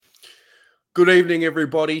Good evening,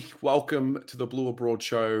 everybody. Welcome to the Blue Abroad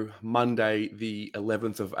Show, Monday, the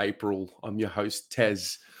 11th of April. I'm your host,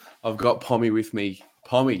 Tez. I've got Pommy with me.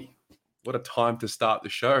 Pommy, what a time to start the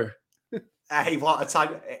show. Hey, what a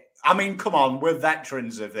time. I mean, come on, we're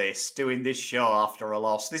veterans of this, doing this show after a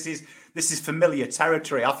loss. This is familiar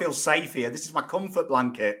territory. I feel safe here. This is my comfort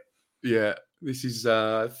blanket. Yeah, this is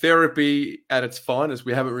therapy at its finest.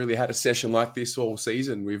 We haven't really had a session like this all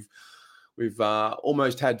season. We've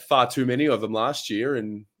almost had far too many of them last year,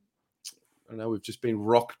 and I know we've just been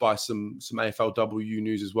rocked by some AFLW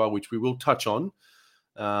news as well, which we will touch on.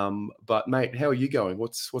 But mate, how are you going?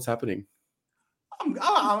 What's happening? I'm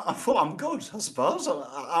good, I suppose.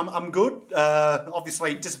 I'm good.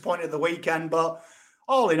 Obviously disappointed at the weekend, but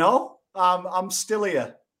all in all, I'm still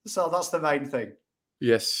here. So that's the main thing.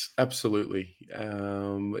 Yes, absolutely.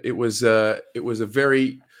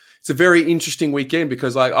 It's a very interesting weekend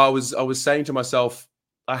because like I was saying to myself,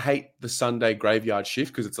 I hate the Sunday graveyard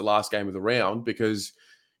shift because it's the last game of the round because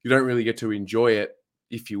you don't really get to enjoy it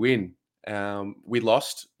if you win. We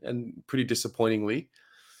lost and pretty disappointingly.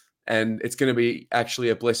 And it's going to be actually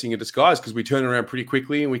a blessing in disguise because we turn around pretty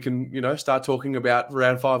quickly and we can, start talking about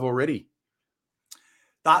round 5 already.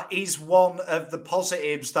 That is one of the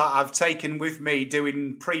positives that I've taken with me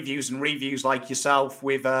doing previews and reviews like yourself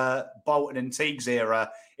with Bolton and Teague's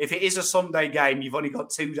era. If it is a Sunday game, you've only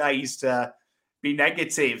got 2 days to be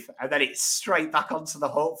negative, and then it's straight back onto the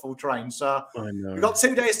hopeful train. So we've got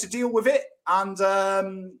 2 days to deal with it and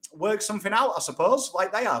work something out, I suppose,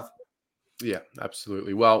 like they have. Yeah,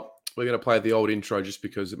 absolutely. Well, we're going to play the old intro just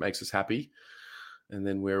because it makes us happy, and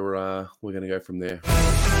then we're going to go from there.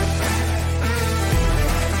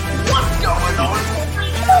 What's going on?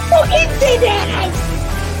 Fucking today!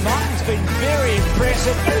 Martin's been very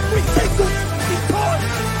impressive every single time.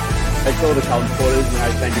 I saw the count quarters and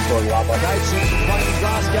I thank you for a lot. But Dave Simpson playing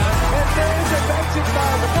Glasgow. And there's a magic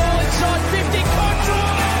moment. The ball inside 50.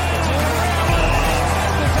 Control!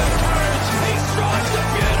 He strikes it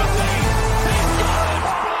beautifully. He's got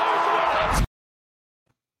it.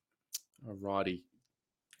 Alrighty.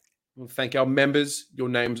 Well, thank our members. Your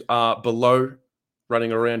names are below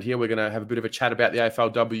running around here. We're going to have a bit of a chat about the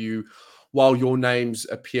AFLW while your names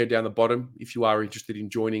appear down the bottom. If you are interested in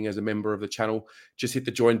joining as a member of the channel, just hit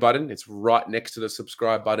the join button. It's right next to the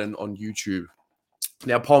subscribe button on YouTube.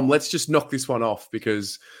 Now, Pom, let's just knock this one off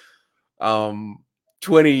because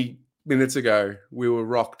 20 minutes ago, we were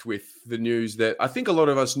rocked with the news that I think a lot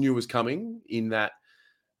of us knew was coming in that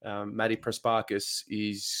Matty Prespakis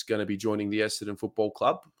is going to be joining the Essendon Football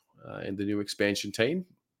Club and the new expansion team.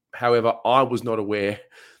 However, I was not aware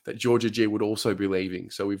that Georgia G would also be leaving.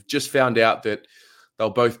 So we've just found out that they'll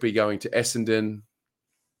both be going to Essendon.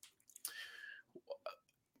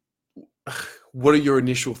 What are your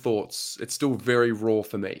initial thoughts? It's still very raw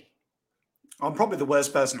for me. I'm probably the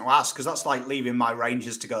worst person to ask because that's like leaving my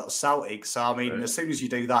Rangers to go to Celtic. So, I mean, As soon as you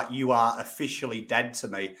do that, you are officially dead to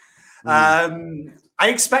me. I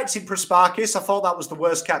expected Prespakis. I thought that was the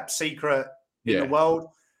worst kept secret in the world.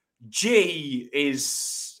 G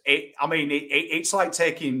is... It's like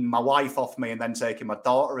taking my wife off me and then taking my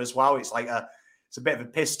daughter as well. It's a bit of a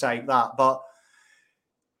piss take that, but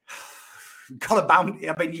got to bounce.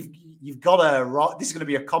 I mean, you've got to. This is going to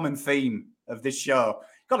be a common theme of this show.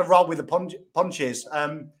 You've got to roll with the punches.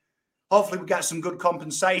 Hopefully, we get some good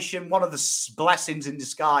compensation. One of the blessings in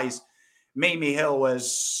disguise. Mimi Hill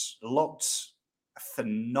has looked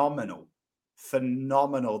phenomenal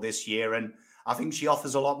this year, and I think she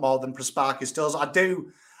offers a lot more than Prespakis does.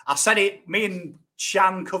 I said it, me and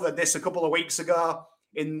Shan covered this a couple of weeks ago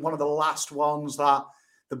in one of the last ones, that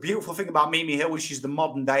the beautiful thing about Mimi Hill is she's the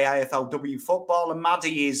modern day AFLW footballer.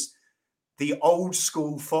 Maddie is the old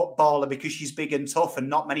school footballer because she's big and tough and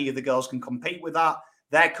not many of the girls can compete with that.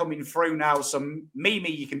 They're coming through now. So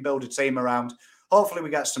Mimi, you can build a team around. Hopefully we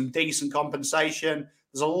get some decent compensation.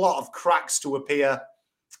 There's a lot of cracks to appear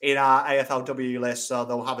in our AFLW list, so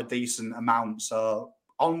they'll have a decent amount. So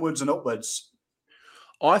onwards and upwards.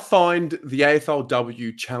 I find the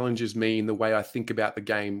AFLW challenges me in the way I think about the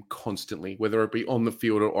game constantly, whether it be on the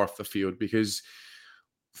field or off the field, because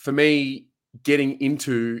for me, getting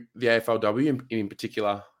into the AFLW, and in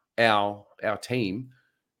particular our team,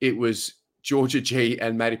 it was Georgia G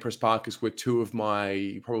and Matty Prespakis were two of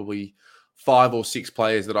my probably 5 or 6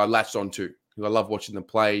 players that I latched onto. I love watching them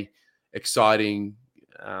play, exciting,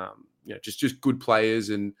 just good players.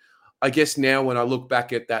 And I guess now when I look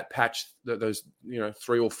back at that patch, those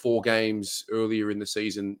 3 or 4 games earlier in the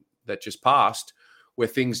season that just passed, where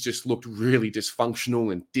things just looked really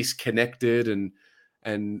dysfunctional and disconnected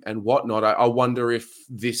and whatnot, I wonder if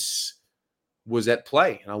this was at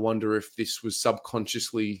play. And I wonder if this was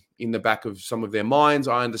subconsciously in the back of some of their minds.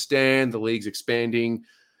 I understand the league's expanding,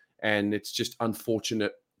 and it's just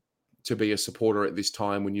unfortunate to be a supporter at this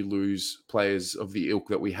time when you lose players of the ilk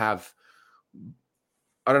that we have.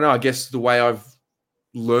 I don't know. I guess the way I've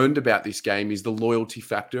learned about this game is the loyalty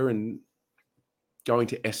factor, and going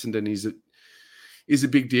to Essendon is a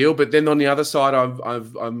big deal. But then on the other side,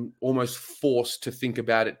 I'm almost forced to think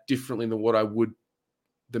about it differently than what I would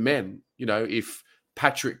the men. You know, if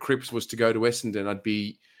Patrick Cripps was to go to Essendon, I'd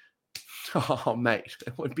be, oh mate,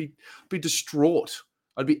 I would be distraught.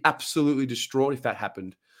 I'd be absolutely distraught if that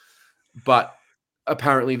happened. But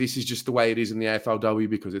apparently this is just the way it is in the AFLW,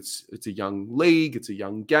 because it's a young league, it's a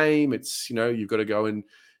young game. It's, you know, you've got to go and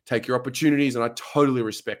take your opportunities, and I totally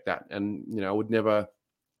respect that. And, you know, I would never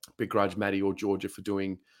begrudge Maddie or Georgia for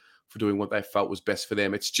doing what they felt was best for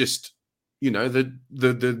them. It's just, you know,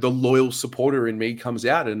 the loyal supporter in me comes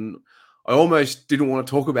out, and I almost didn't want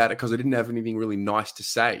to talk about it because I didn't have anything really nice to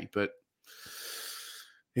say, but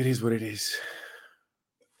it is what it is.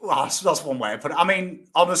 Well, that's one way to put it. I mean,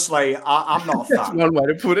 honestly, I'm not a fan. That's one way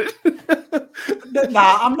to put it.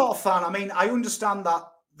 Nah, I'm not a fan. I mean, I understand that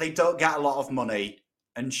they don't get a lot of money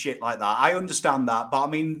and shit like that. I understand that. But I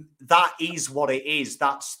mean, that is what it is.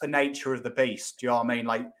 That's the nature of the beast. Do you know what I mean?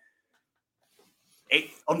 Like,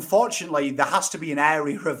 unfortunately, there has to be an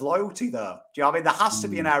area of loyalty there. Do you know what I mean? There has to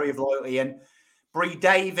be an area of loyalty. And Bree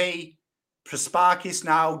Davey, Prasparkis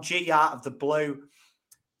now, G out of the blue.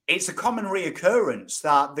 It's a common reoccurrence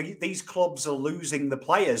that these clubs are losing the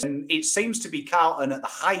players. And it seems to be Carlton at the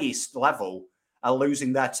highest level are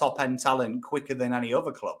losing their top-end talent quicker than any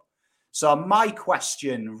other club. So my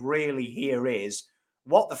question really here is,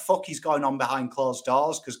 what the fuck is going on behind closed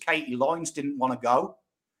doors? Because Katie Loynes didn't want to go.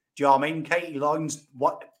 Do you know what I mean? Katie Loynes,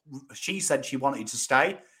 she said she wanted to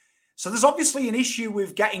stay. So there's obviously an issue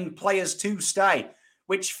with getting players to stay,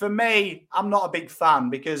 which for me, I'm not a big fan,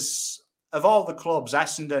 because of all the clubs,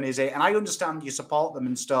 Essendon is it. And I understand you support them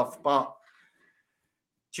and stuff, but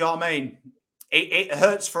do you know what I mean? It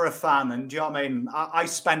hurts for a fan. And do you know what I mean? I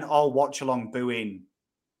spent all watch along booing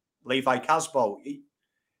Levi Casbolt.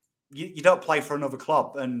 You don't play for another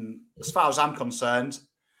club. And as far as I'm concerned,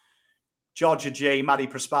 Georgia G, Maddie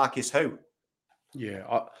Prasparkis, who?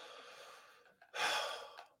 Yeah,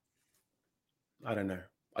 I don't know.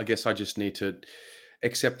 I guess I just need to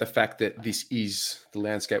accept the fact that this is the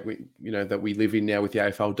landscape that we live in now with the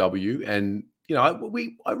AFLW. And, you know,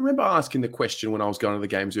 I remember asking the question when I was going to the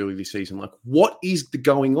games early this season, like, what is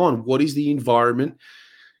going on? What is the environment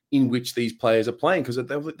in which these players are playing? Because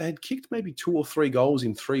they had kicked maybe 2 or 3 goals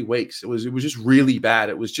in 3 weeks. It was just really bad.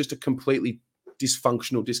 It was just a completely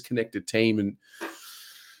dysfunctional, disconnected team. And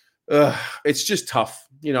it's just tough.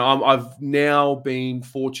 You know, I've now been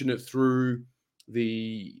fortunate through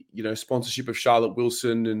the, you know, sponsorship of Charlotte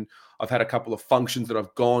Wilson, and I've had a couple of functions that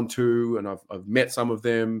I've gone to, and I've met some of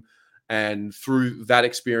them, and through that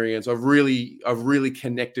experience I've really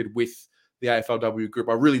connected with the AFLW group.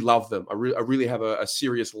 I really love them. I really have a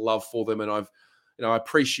serious love for them, and I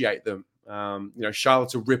appreciate them. You know,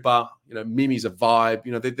 Charlotte's a ripper, you know, Mimi's a vibe,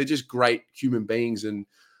 you know, they're just great human beings. And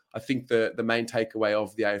I think the main takeaway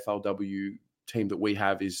of the AFLW team that we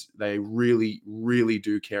have is they really, really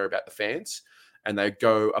do care about the fans, and they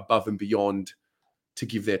go above and beyond to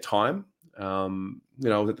give their time. You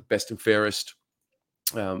know, the best and fairest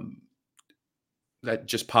that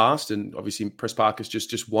just passed, and obviously Prasparkis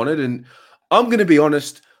just wanted. And I'm going to be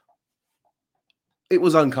honest, it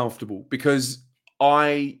was uncomfortable because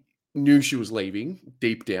I knew she was leaving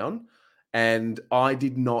deep down, and I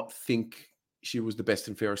did not think she was the best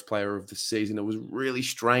and fairest player of the season. It was really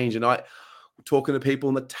strange. And talking to people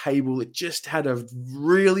on the table, it just had a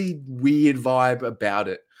really weird vibe about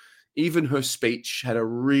it. Even her speech had a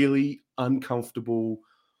really uncomfortable,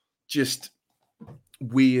 just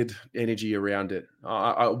weird energy around it.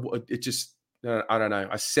 It just, I don't know.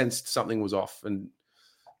 I sensed something was off, and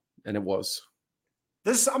it was.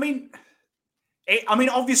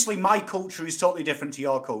 Obviously my culture is totally different to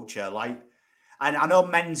your culture. And I know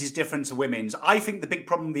men's is different to women's. I think the big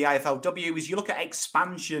problem with the AFLW is you look at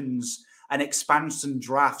expansions and expansion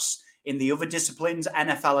drafts in the other disciplines,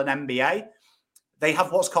 NFL and NBA. They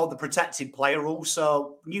have what's called the protected player rule.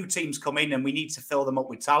 So new teams come in and we need to fill them up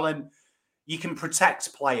with talent. You can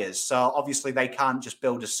protect players. So obviously they can't just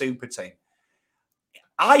build a super team.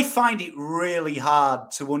 I find it really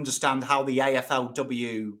hard to understand how the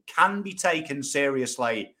AFLW can be taken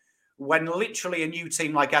seriously when literally a new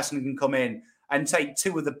team like Essendon can come in and take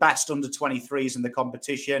 2 of the best under 23s in the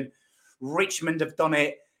competition. Richmond have done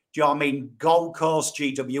it. Do you know what I mean? Gold Coast,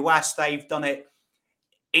 GWS, they've done it.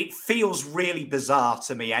 it feels really bizarre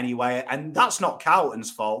to me anyway. And that's not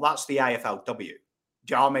Carlton's fault. That's the AFLW. Do you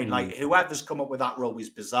know what I mean? Like, whoever's come up with that rule is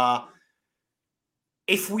bizarre.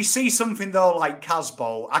 If we see something, though, like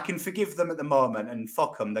Casbolt, I can forgive them at the moment and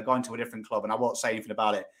fuck them. They're going to a different club and I won't say anything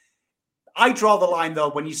about it. I draw the line, though,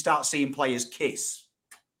 when you start seeing players kiss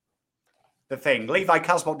the thing. Levi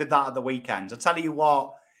Casbolt did that at the weekend. I tell you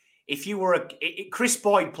what, if you were Chris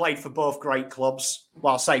Boyd played for both great clubs.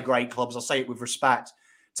 Well, I'll say great clubs. I'll say it with respect.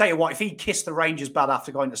 Tell you what, if he kissed the Rangers bad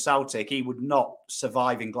after going to Celtic, he would not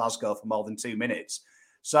survive in Glasgow for more than 2 minutes.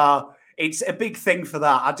 So it's a big thing for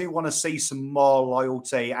that. I do want to see some more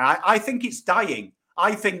loyalty. I think it's dying.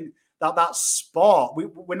 I think that sport,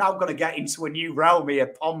 we're now going to get into a new realm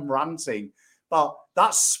here, Pom ranting. But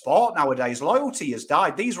that's sport nowadays. Loyalty has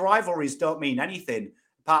died. These rivalries don't mean anything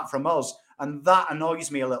apart from us. And that annoys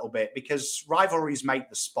me a little bit because rivalries make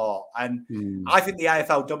the sport. And I think the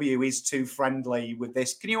AFLW is too friendly with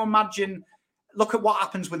this. Can you imagine? Look at what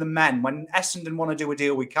happens with the men. When Essendon want to do a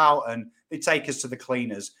deal with Carlton, they take us to the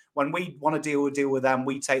cleaners. When we want to do a deal with them,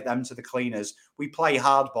 we take them to the cleaners. We play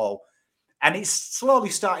hardball. And it's slowly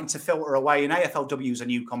starting to filter away. And AFLW is a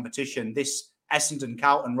new competition. This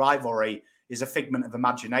Essendon-Carlton rivalry is a figment of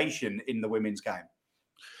imagination in the women's game.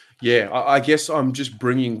 Yeah, I guess I'm just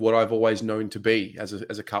bringing what I've always known to be as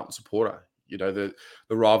a Carlton supporter. You know, the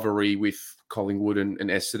rivalry with Collingwood and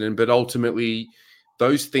Essendon. But ultimately,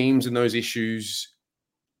 those themes and those issues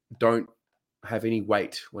don't have any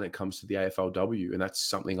weight when it comes to the AFLW. And that's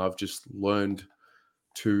something I've just learned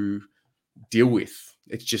to deal with.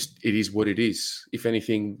 It is what it is. If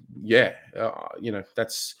anything,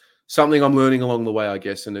 that's something I'm learning along the way, I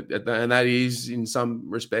guess. And that is, in some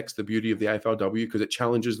respects, the beauty of the AFLW, because it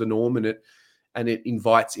challenges the norm and it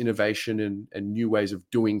invites innovation and new ways of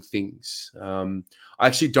doing things. I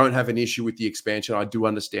actually don't have an issue with the expansion. I do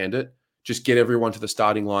understand it. Just get everyone to the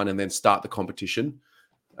starting line and then start the competition.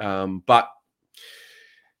 But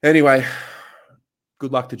anyway,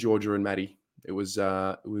 good luck to Georgia and Maddie. It was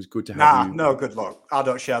good to have you. No good luck. I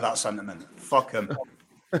don't share that sentiment. Fuck them.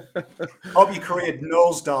 Hope your career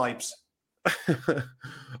nosedives.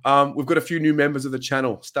 We've got a few new members of the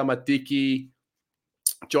channel. Stama Dickey,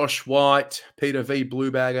 Josh White, Peter V.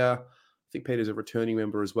 Bluebagger. I think Peter's a returning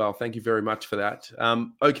member as well. Thank you very much for that.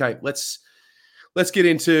 Okay, let's get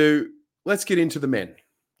into the men.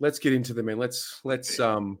 Let's get into the men. Let's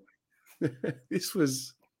this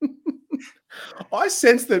was I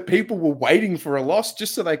sensed that people were waiting for a loss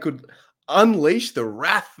just so they could unleash the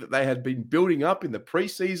wrath that they had been building up in the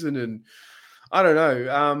preseason. And I don't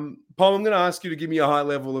know. Paul, I'm going to ask you to give me a high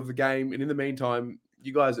level of the game. And in the meantime,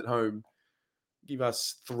 you guys at home, give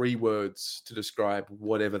us 3 words to describe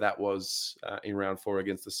whatever that was in round 4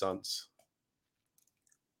 against the Suns.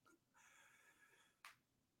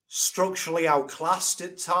 Structurally outclassed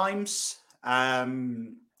at times,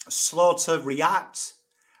 slow to react.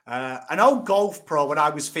 An old golf pro when I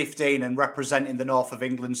was 15 and representing the north of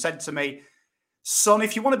England said to me, son,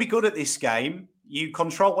 if you want to be good at this game, you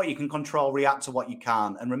control what you can control, react to what you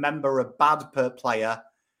can't. And remember, a bad player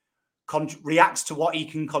reacts to what he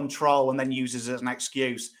can control and then uses it as an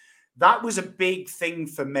excuse. That was a big thing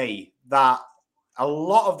for me, that a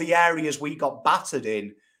lot of the areas we got battered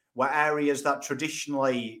in were areas that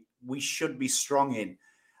traditionally we should be strong in.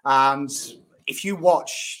 And if you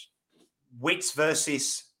watch Wits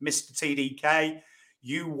versus Mr. TDK,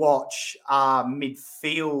 you watch our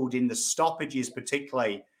midfield in the stoppages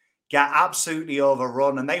particularly get absolutely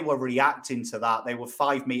overrun, and they were reacting to that. They were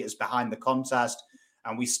 5 meters behind the contest,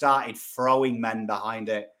 and we started throwing men behind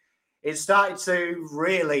it. It started to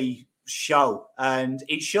really show, and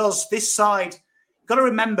it shows this side. Got to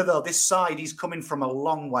remember, though, this side is coming from a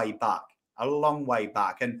long way back.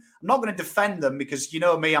 And I'm not going to defend them because, you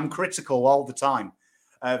know me, I'm critical all the time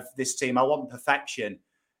of this team. I want perfection.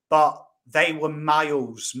 But they were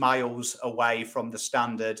miles away from the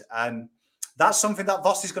standard. And that's something that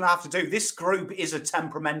Voss is going to have to do. This group is a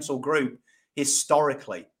temperamental group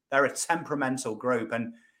historically. They're a temperamental group,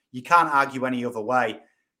 and you can't argue any other way.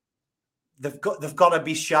 They've got to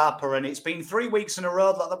be sharper, and it's been 3 weeks in a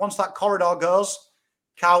row that once that corridor goes,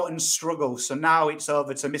 Carlton struggles. So now it's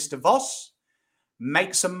over to Mr. Voss.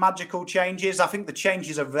 Make some magical changes. I think the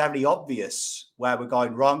changes are very obvious where we're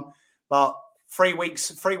going wrong, but 3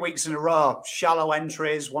 weeks in a row, shallow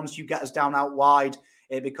entries. Once you get us down out wide,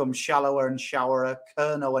 it becomes shallower and shallower.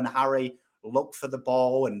 Kerno and Harry look for the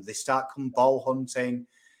ball and they start ball hunting.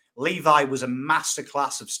 Levi was a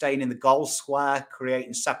masterclass of staying in the goal square,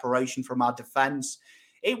 creating separation from our defence.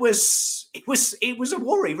 It was a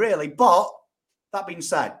worry, really. But that being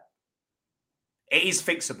said, it is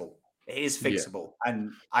fixable. It is fixable. Yeah.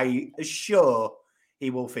 And I assure he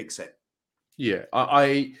will fix it. Yeah,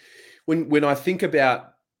 when I think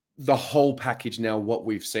about the whole package now, what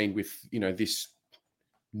we've seen with this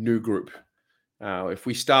new group, if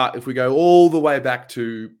we go all the way back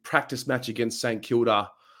to practice match against St Kilda,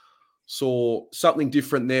 saw something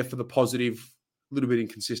different there for the positive, a little bit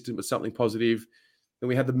inconsistent, but something positive. Then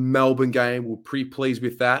we had the Melbourne game. We're pretty pleased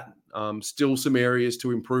with that. Still some areas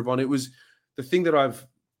to improve on. It was the thing that I've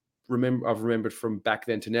remembered from back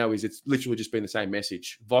then to now is it's literally just been the same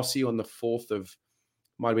message. Vossi on the 4th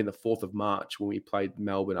of March when we played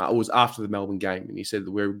Melbourne. It was after the Melbourne game, and he said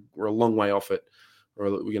that we're a long way off it.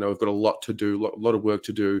 Or we've got a lot to do, a lot of work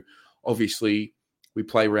to do. Obviously, we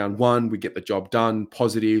play round 1, we get the job done,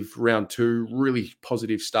 positive. Round 2, really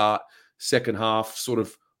positive start. Second half, sort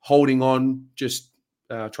of holding on, just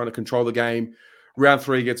trying to control the game. Round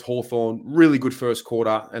 3 gets Hawthorn, really good first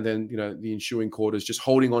quarter, and then the ensuing quarters just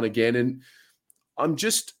holding on again. And I'm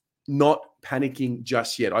just not panicking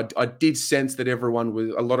just yet. I did sense that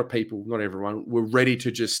a lot of people, not everyone, were ready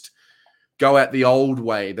to just go at the old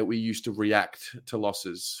way that we used to react to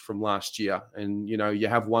losses from last year. And you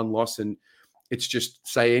have one loss, and it's just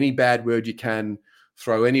say any bad word you can,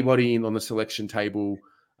 throw anybody in on the selection table,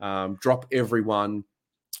 drop everyone.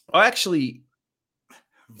 I actually,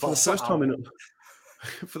 for the first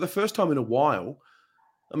time in a while,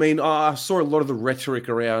 I mean, I saw a lot of the rhetoric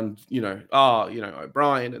around,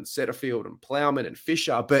 O'Brien and Setterfield and Plowman and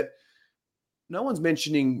Fisher, but no one's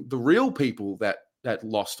mentioning the real people that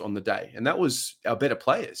lost on the day, and that was our better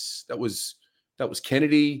players. That was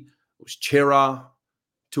Kennedy, it was Chera,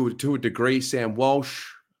 to a degree, Sam Walsh,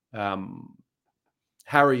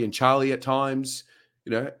 Harry and Charlie at times,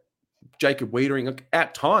 Jacob Wiedering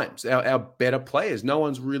at times, our better players. No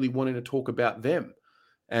one's really wanting to talk about them.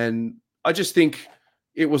 And I just think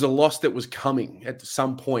it was a loss that was coming at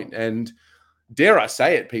some point. And dare I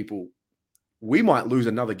say it, people, we might lose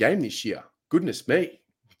another game this year. Goodness me.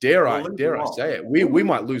 Dare I say it? We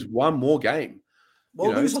might lose one more game.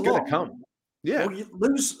 Well, it's going to come. Yeah. Well, you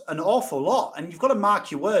lose an awful lot, and you've got to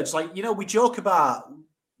mark your words. Like, we joke about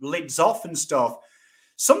lids off and stuff.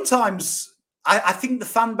 Sometimes I think the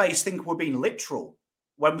fan base think we're being literal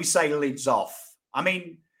when we say lids off. I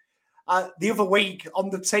mean, the other week on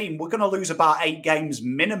the team, we're going to lose about 8 games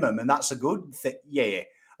minimum, and that's a good thing. Yeah. I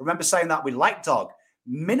remember saying that with Dog,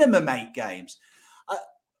 minimum 8 games.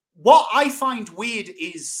 What I find weird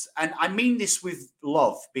is, and I mean this with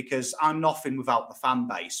love because I'm nothing without the fan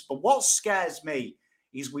base, but what scares me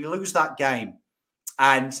is we lose that game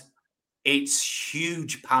and it's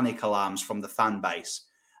huge panic alarms from the fan base.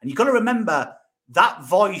 And you've got to remember that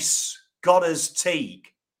voice got us Teague.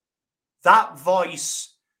 That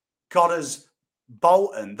voice got us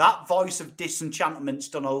Bolton. That voice of disenchantment's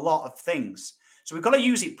done a lot of things. So we've got to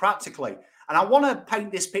use it practically. And I want to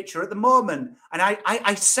paint this picture at the moment. And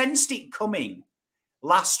I sensed it coming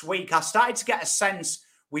last week. I started to get a sense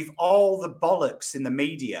with all the bollocks in the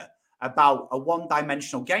media about a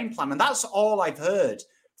one-dimensional game plan. And that's all I've heard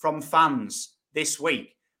from fans this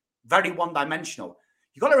week. Very one-dimensional.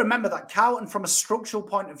 You've got to remember that Carlton, from a structural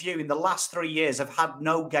point of view, in the last 3 years, have had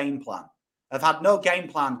no game plan. Have had no game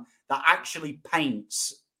plan that actually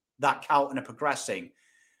paints that Carlton are progressing.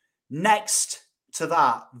 Next to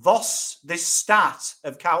that, this stat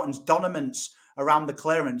of Carlton's dominance around the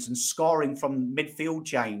clearance and scoring from midfield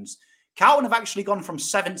chains, Carlton have actually gone from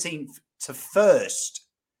 17th to 1st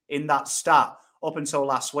in that stat up until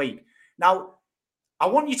last week. Now, I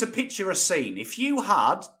want you to picture a scene. If you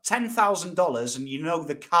had $10,000 and you know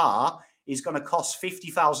the car is going to cost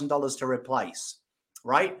 $50,000 to replace,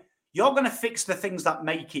 right? You're going to fix the things that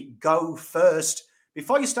make it go first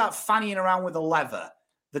before you start fannying around with a lever,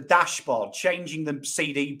 the dashboard, changing the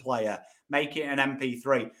CD player, make it an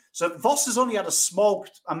MP3. So Voss has only had a small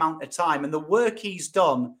amount of time, and the work he's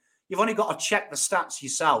done, you've only got to check the stats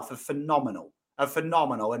yourself, are phenomenal,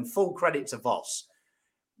 and full credit to Voss.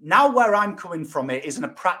 Now where I'm coming from it is in a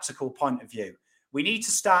practical point of view. We need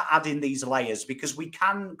to start adding these layers because we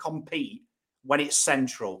can compete when it's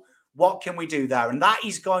central. What can we do there? And that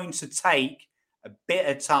is going to take a bit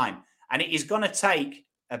of time. And it is going to take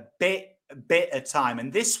a bit of time.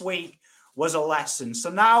 And this week was a lesson. So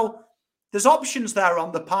now there's options there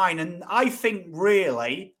on the pine. And I think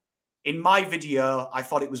really, in my video, I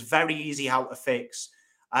thought it was very easy how to fix.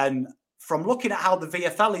 And from looking at how the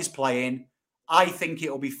VFL is playing, I think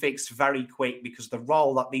it'll be fixed very quick because the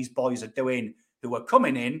role that these boys are doing who are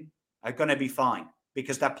coming in are going to be fine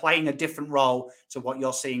because they're playing a different role to what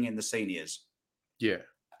you're seeing in the seniors. Yeah.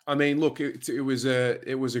 I mean, look, it was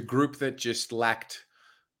a group that just lacked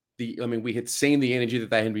we had seen the energy that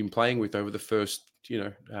they had been playing with over the first,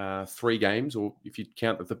 3 games, or if you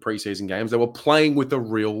count the preseason games, they were playing with a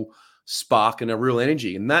real spark and a real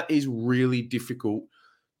energy. And that is really difficult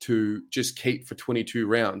to just keep for 22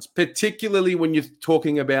 rounds, particularly when you're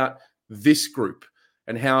talking about this group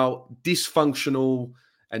and how dysfunctional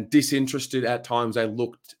and disinterested at times they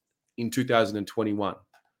looked in 2021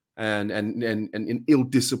 and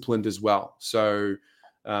ill-disciplined as well. So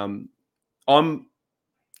I'm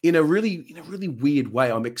in a really weird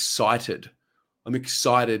way, I'm excited. I'm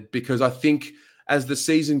excited because I think as the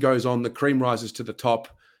season goes on, the cream rises to the top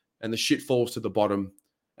and the shit falls to the bottom.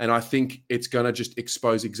 And I think it's going to just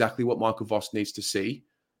expose exactly what Michael Voss needs to see.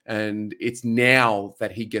 And it's now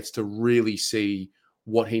that he gets to really see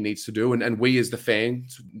what he needs to do. And we as the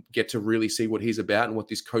fans get to really see what he's about and what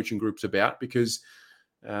this coaching group's about. Because,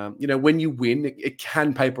 when you win, it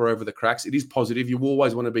can paper over the cracks. It is positive. You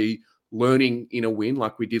always want to be learning in a win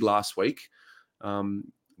like we did last week.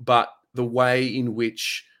 But the way in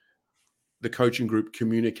which the coaching group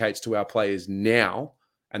communicates to our players now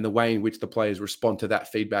and the way in which the players respond to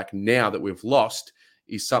that feedback now that we've lost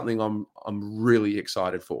is something I'm really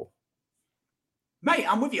excited for. Mate,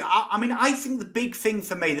 I'm with you. I think the big thing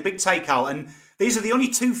for me, the big takeout, and these are the only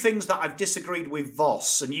 2 things that I've disagreed with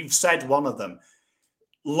Voss, and you've said one of them.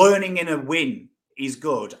 Learning in a win is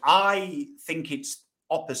good. I think it's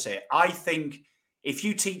opposite. I think if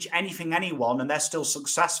you teach anyone and they're still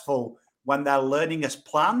successful when they're learning a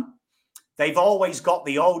plan, they've always got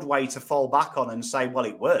the old way to fall back on and say, well,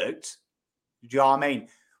 it worked. Do you know what I mean?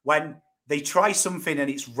 When they try something and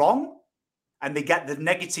it's wrong and they get the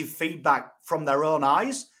negative feedback from their own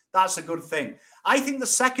eyes, that's a good thing. I think the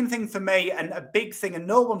second thing for me, and a big thing, and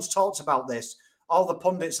no one's talked about this, all the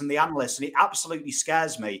pundits and the analysts, and it absolutely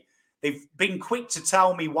scares me. They've been quick to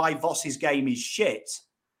tell me why Voss's game is shit.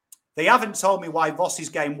 They haven't told me why Voss's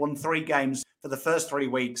game won 3 games for the first 3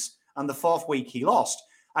 weeks and the 4th week he lost.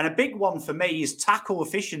 And a big one for me is tackle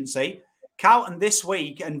efficiency. Carlton this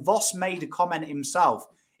week, and Voss made a comment himself,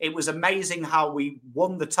 it was amazing how we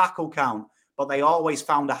won the tackle count, but they always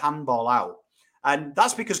found a handball out. And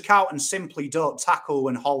that's because Carlton simply don't tackle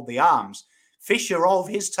and hold the arms. Fisher, all of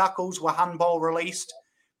his tackles were handball released.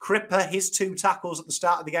 Cripper, his 2 tackles at the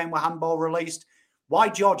start of the game were handball released. Why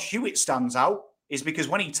George Hewitt stands out is because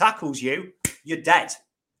when he tackles you, you're dead.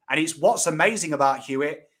 And it's what's amazing about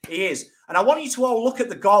Hewitt. He is. And I want you to all look at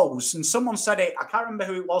the goals. And someone said it, I can't remember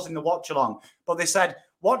who it was in the watch-along, but they said,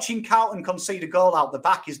 watching Carlton concede a goal out the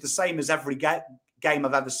back is the same as every game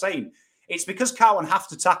I've ever seen. It's because Carlton have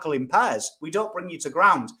to tackle in pairs. We don't bring you to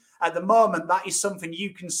ground. At the moment, that is something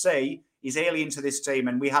you can see is alien to this team.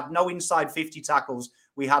 And we had no inside 50 tackles.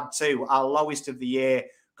 We had 2, our lowest of the year,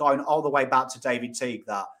 going all the way back to David Teague.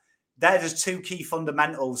 They're just 2 key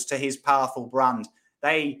fundamentals to his powerful brand.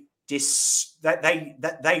 They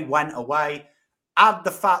went away. Add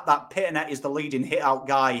the fact that Pitternet is the leading hit-out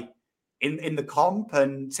guy in the comp,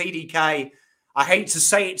 and TDK, I hate to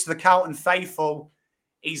say it to the Carlton faithful,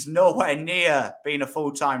 he's nowhere near being a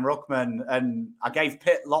full-time ruckman, and I gave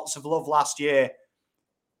Pitt lots of love last year.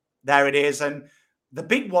 There it is. And the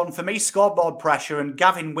big one for me, scoreboard pressure, and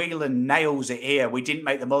Gavin Whelan nails it here. We didn't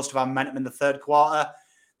make the most of our momentum in the 3rd quarter.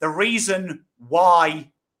 The reason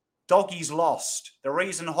why Doggies lost, the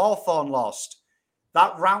reason Hawthorn lost,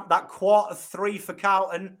 that 3 for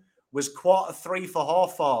Carlton was 3 for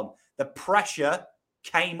Hawthorn. The pressure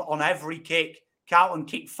came on every kick. Carlton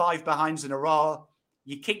kicked 5 behinds in a row.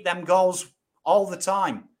 You kick them goals all the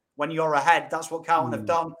time when you're ahead. That's what Carlton have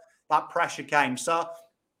done. That pressure came. So,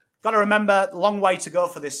 got to remember, long way to go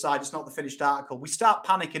for this side. It's not the finished article. We start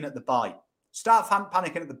panicking at the bye. Start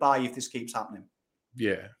panicking at the bye if this keeps happening.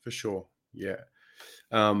 Yeah, for sure. Yeah.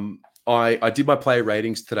 I did my player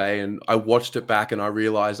ratings today and I watched it back and I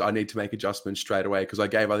realized I need to make adjustments straight away because I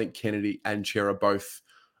think Kennedy and Chera both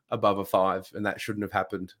above a 5 and that shouldn't have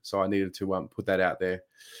happened. So I needed to put that out there.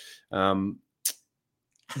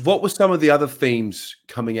 What were some of the other themes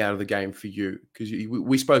coming out of the game for you? Because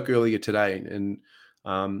we spoke earlier today and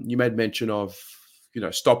you made mention of,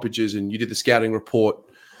 stoppages and you did the scouting report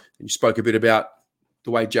and you spoke a bit about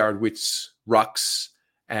the way Jared Witts rucks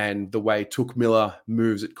and the way Touk Miller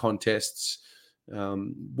moves at contests.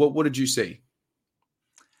 What did you see?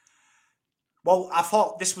 Well, I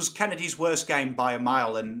thought this was Kennedy's worst game by a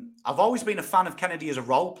mile, and I've always been a fan of Kennedy as a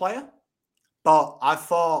role player, but I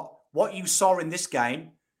thought what you saw in this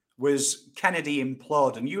game was Kennedy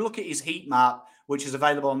implode. And you look at his heat map, which is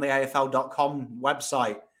available on the AFL.com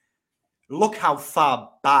website, look how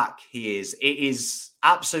far back he is. It is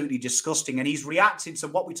absolutely disgusting, and he's reacted to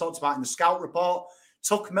what we talked about in the scout report.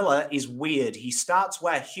 Touk Miller is weird. He starts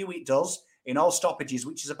where Hewitt does in all stoppages,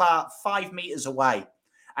 which is about 5 meters away.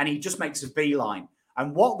 And he just makes a beeline.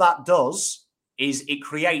 And what that does is it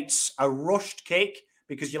creates a rushed kick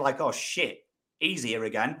because you're like, oh, shit, he's here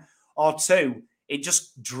again. Or two, it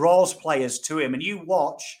just draws players to him. And you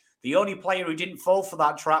watch, the only player who didn't fall for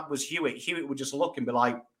that trap was Hewitt. Hewitt would just look and be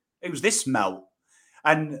like, who's this melt?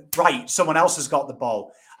 And right, someone else has got the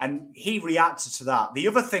ball. And he reacted to that. The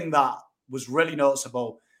other thing that was really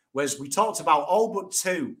noticeable was we talked about all but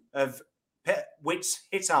 2 of Witt's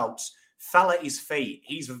hit-outs fell at his feet.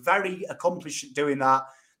 He's very accomplished at doing that.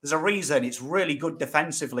 There's a reason it's really good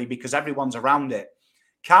defensively because everyone's around it.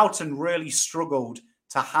 Carlton really struggled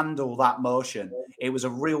to handle that motion. It was a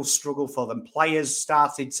real struggle for them. Players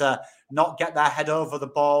started to not get their head over the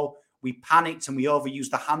ball. We panicked and we overused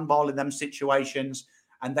the handball in them situations,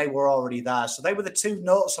 and they were already there. So they were the 2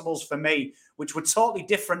 noticeables for me, which were totally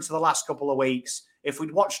different to the last couple of weeks. If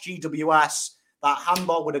we'd watched GWS, that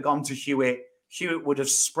handball would have gone to Hewitt. Hewitt would have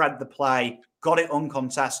spread the play, got it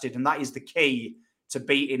uncontested, and that is the key to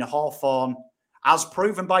beating Hawthorn. As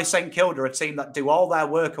proven by St Kilda, a team that do all their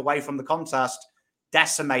work away from the contest,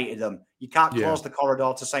 decimated them. You can't close the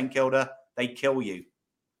corridor to St Kilda. They kill you.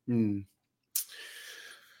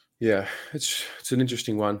 Yeah, it's an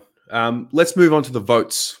interesting one. Let's move on to the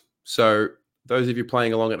votes. So those of you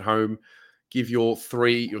playing along at home, give your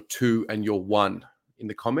 3, your 2, and your 1 in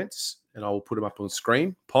the comments, and I will put them up on the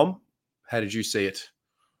screen. Pom, how did you see it?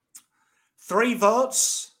 3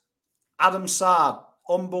 votes. Adam Saad,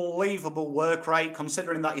 unbelievable work rate,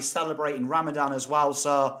 considering that he's celebrating Ramadan as well.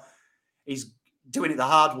 So he's doing it the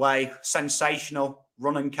hard way. Sensational.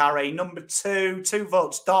 Run and carry. Number 2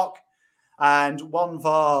 votes, Doc. And 1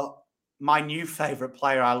 vote, my new favourite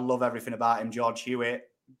player. I love everything about him, George Hewitt.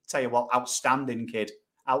 Tell you what, outstanding kid.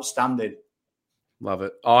 Outstanding. Love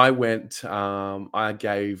it. I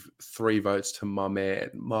gave 3 votes to my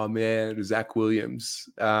man, Zach Williams.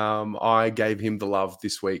 I gave him the love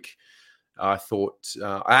this week. I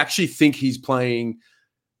actually think he's playing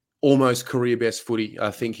almost career best footy. I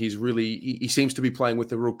think he seems to be playing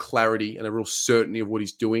with a real clarity and a real certainty of what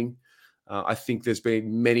he's doing. I think there's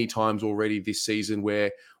been many times already this season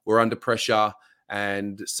where we're under pressure,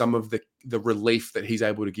 and some of the relief that he's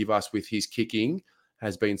able to give us with his kicking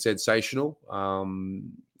has been sensational.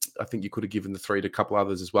 I think you could have given the 3 to a couple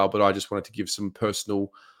others as well, but I just wanted to give some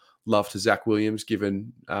personal love to Zach Williams,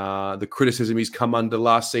 given the criticism he's come under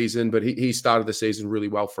last season, but he started the season really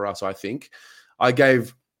well for us, I think. I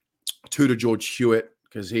gave 2 to George Hewitt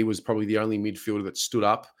because he was probably the only midfielder that stood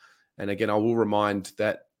up. And again, I will remind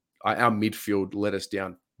that our midfield let us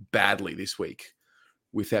down badly this week,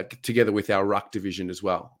 together with our ruck division as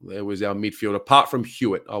well. There was our midfield, apart from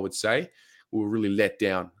Hewitt, I would say, we were really let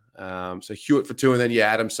down. So Hewitt for 2, and then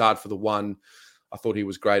Adam Saad for the 1. I thought he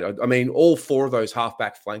was great. I mean, all 4 of those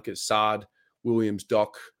halfback flankers, Saad, Williams,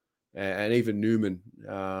 Doc, and even Newman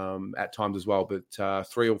at times as well. But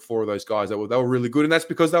 3 or 4 of those guys, they were really good, and that's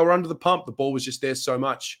because they were under the pump. The ball was just there so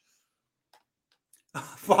much.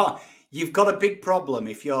 Well, you've got a big problem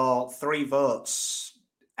if you're 3 votes.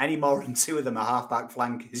 Any more than 2 of them are halfback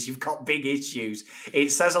flankers. You've got big issues.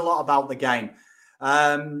 It says a lot about the game.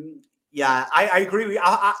 Yeah, I agree with you.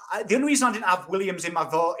 The only reason I didn't have Williams in my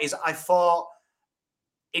vote is I thought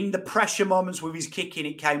in the pressure moments with his kicking,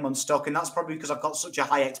 it came unstuck. And that's probably because I've got such a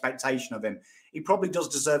high expectation of him. He probably does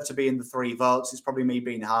deserve to be in the 3 votes. It's probably me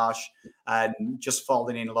being harsh and just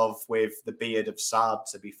falling in love with the beard of Saad,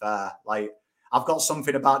 to be fair. Like, I've got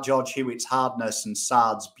something about George Hewitt's hardness and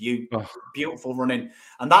Saad's beautiful running.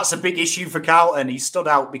 And that's a big issue for Carlton. He stood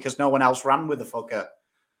out because no one else ran with the fucker.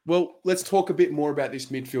 Well, let's talk a bit more about this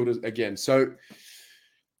midfield again. So,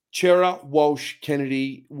 Chera, Walsh,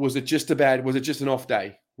 Kennedy, was it just an off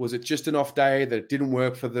day? Was it just an off day that it didn't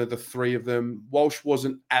work for the 3 of them? Walsh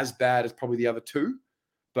wasn't as bad as probably the other 2,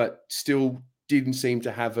 but still didn't seem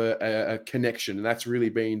to have a connection. And that's really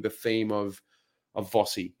been the theme of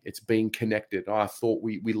Vossi. It's being connected. I thought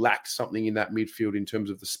we lacked something in that midfield in terms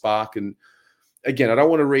of the spark. And again, I don't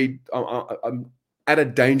want to read... I'm at a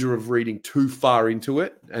danger of reading too far into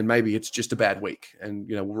it, and maybe it's just a bad week. And,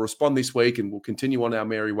 we'll respond this week and we'll continue on our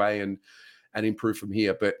merry way and improve from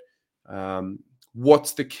here. But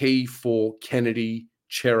what's the key for Kennedy,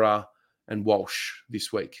 Chera, and Walsh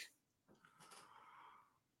this week?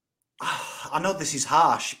 I know this is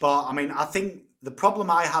harsh, but I mean, I think the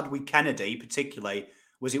problem I had with Kennedy particularly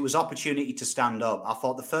was it was opportunity to stand up. I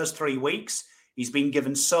thought the first 3 weeks, he's been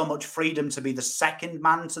given so much freedom to be the second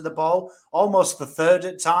man to the ball, almost the third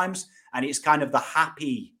at times, and it's kind of the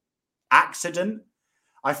happy accident.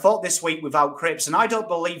 I thought this week without Cripps, and I don't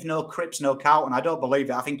believe no Cripps, no Carlton. I don't believe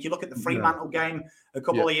it. I think you look at the Fremantle game a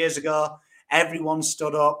couple of years ago, everyone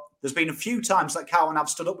stood up. There's been a few times that Carlton have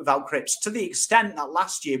stood up without Cripps, to the extent that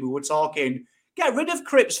last year we were talking, get rid of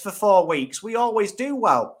Cripps for 4 weeks. We always do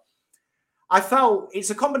well. I felt it's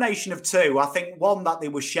a combination of two. I think, one, that they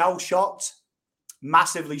were shell-shocked,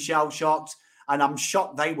 massively shell-shocked, and I'm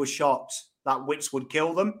shocked they were shocked that Wits would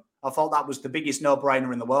kill them. I thought that was the biggest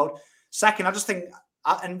no-brainer in the world. Second, I just think,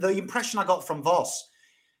 and the impression I got from Voss,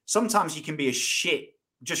 sometimes you can be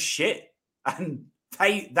just shit. And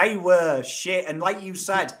they were shit. And like you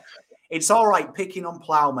said, it's all right picking on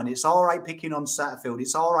Plowman. It's all right picking on Setterfield.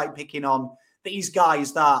 It's all right picking on these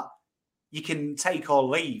guys that you can take or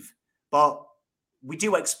leave. But we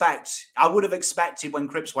do expect, I would have expected when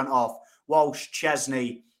Cripps went off, Walsh,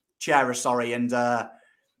 Chesney, Chera, and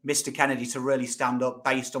Mr. Kennedy to really stand up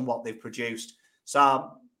based on what they've produced.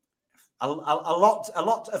 So a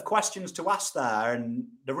lot of questions to ask there. And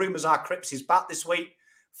the rumours are Cripps is back this week.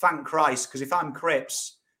 Thank Christ, because if I'm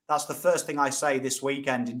Cripps, that's the first thing I say this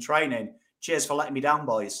weekend in training. Cheers for letting me down,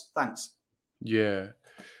 boys. Thanks. Yeah.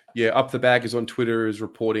 Up the Bag is on Twitter is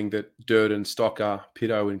reporting that Durden, Stocker,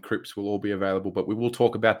 Pitto and Cripps will all be available, but we will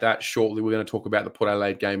talk about that shortly. We're going to talk about the Port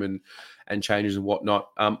Adelaide game and changes and whatnot.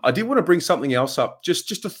 I did want to bring something else up,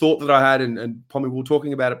 just a thought that I had, and Pommy, we were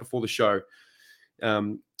talking about it before the show.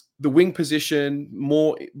 The wing position,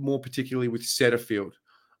 more particularly with Setterfield.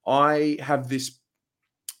 I have this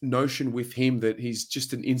notion with him that he's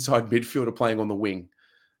just an inside midfielder playing on the wing.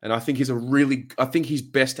 And I think his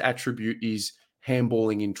best attribute is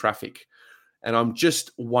handballing in traffic. And I'm just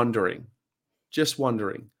wondering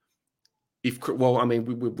if,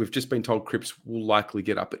 we've just been told Cripps will likely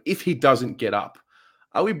get up, but if he doesn't get up,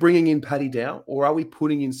 are we bringing in Paddy Dow, or are we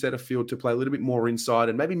putting in Setterfield to play a little bit more inside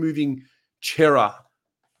and maybe moving Chera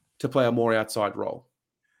to play a more outside role?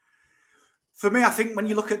 For me, I think when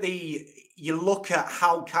you look at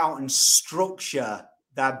how Carlton structure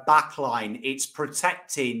their backline, it's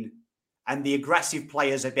protecting, and the aggressive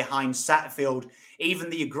players are behind Setterfield.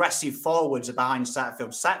 Even the aggressive forwards are behind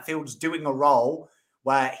Setterfield. Setterfield's doing a role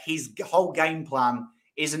where his whole game plan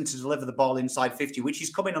isn't to deliver the ball inside 50, which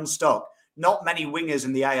is coming unstuck. Not many wingers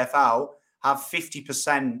in the AFL have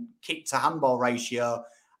 50% kick to handball ratio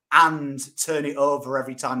and turn it over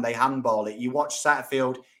every time they handball it. You watch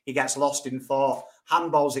Setterfield, he gets lost in thought,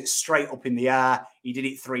 handballs it straight up in the air. He did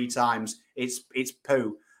it 3 times. It's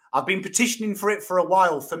poo. I've been petitioning for it for a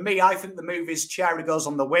while. For me, I think the move is Chera goes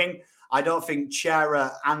on the wing. I don't think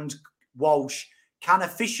Chera and Walsh can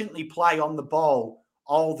efficiently play on the ball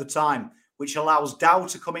all the time, which allows Dow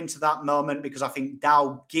to come into that moment, because I think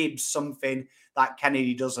Dow gives something that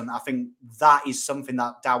Kennedy doesn't. I think that is something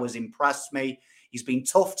that Dow has impressed me. He's been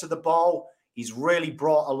tough to the ball. He's really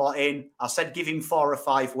brought a lot in. I said give him 4 or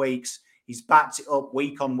 5 weeks. He's backed it up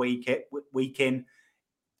week on week in.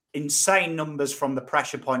 Insane numbers from the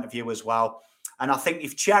pressure point of view as well. And I think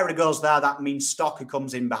if Chera goes there, that means Stocker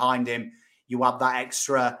comes in behind him. You have that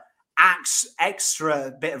extra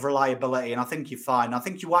bit of reliability, and I think you're fine. I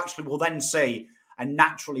think you actually will then see a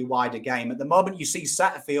naturally wider game. At the moment, you see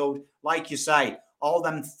Setterfield, like you say, all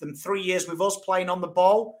them 3 years with us playing on the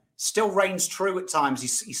ball, still reigns true at times.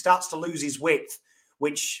 He starts to lose his width,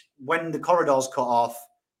 which when the corridor's cut off,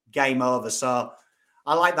 game over. So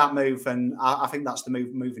I like that move, and I think that's the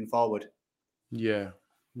move moving forward. Yeah.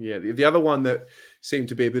 The other one that seemed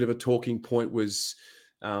to be a bit of a talking point was,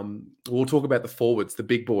 we'll talk about the forwards, the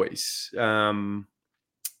big boys. I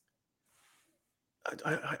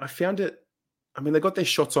found it, they got their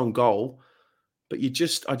shots on goal, but I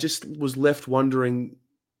just was left wondering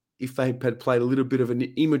if they had played a little bit of an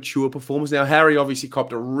immature performance. Now, Harry obviously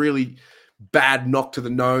copped a really bad knock to the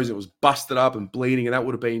nose. It was busted up and bleeding, and that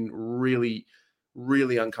would have been really,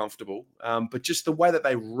 really uncomfortable. But just the way that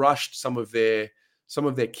they rushed some of their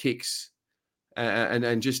kicks,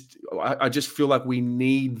 and just I just feel like we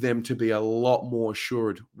need them to be a lot more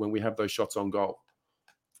assured when we have those shots on goal.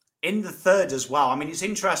 In the third as well. It's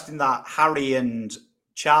interesting that Harry and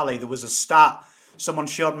Charlie, there was a stat someone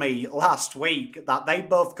showed me last week that they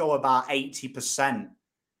both go about 80%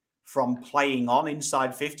 from playing on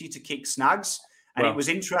inside 50 to kick snags. And It was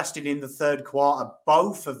interesting in the third quarter,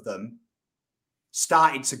 both of them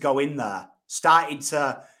started to go in there, started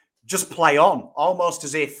to just play on, almost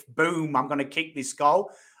as if, boom, I'm going to kick this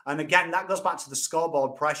goal. And again, that goes back to the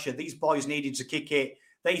scoreboard pressure. These boys needed to kick it.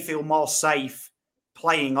 They feel more safe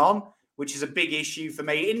playing on, which is a big issue for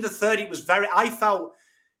me. In the third, I felt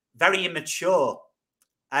very immature,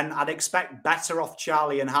 and I'd expect better off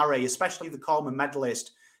Charlie and Harry, especially the Coleman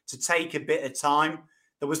medalist, to take a bit of time.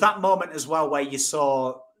 There was that moment as well where you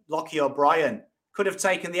saw Lockie O'Brien could have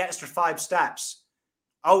taken the extra 5 steps,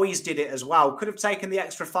 always did it as well. Could have taken the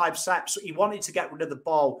extra 5 steps. He wanted to get rid of the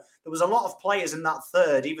ball. There was a lot of players in that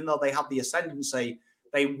third, even though they had the ascendancy,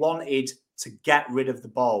 they wanted to get rid of the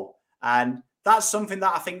ball. And that's something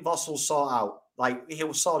that I think Voss will sort out. Like,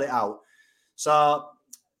 he'll sort it out. So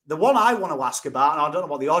the one I want to ask about, and I don't know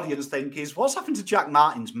what the audience think, is what's happened to Jack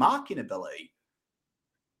Martin's marking ability?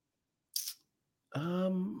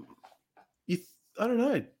 I don't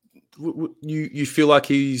know. You feel like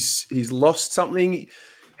he's lost something?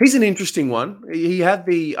 He's an interesting one.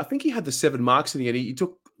 I think he had the 7 marks in the end. He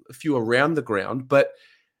took a few around the ground, but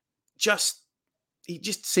he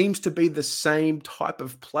just seems to be the same type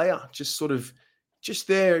of player. Just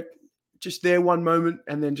there one moment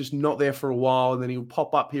and then just not there for a while, and then he'll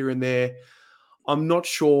pop up here and there. I'm not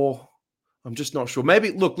sure. I'm just not sure.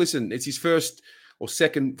 Maybe, look, listen, it's his first or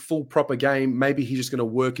second full proper game. Maybe he's just going to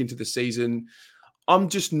work into the season. I'm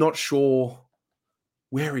just not sure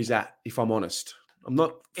where he's at, if I'm honest. I'm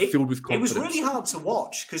not filled with confidence. It was really hard to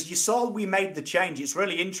watch because you saw we made the change. It's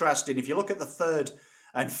really interesting. If you look at the third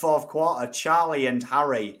and fourth quarter, Charlie and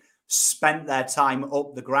Harry spent their time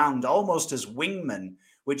up the ground almost as wingmen,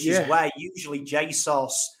 which is where usually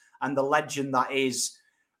JSauce and the legend that is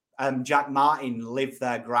Jack Martin live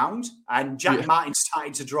their ground. And Jack Martin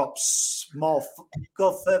started to drop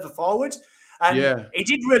go further forward. And he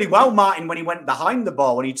did really well, Martin, when he went behind the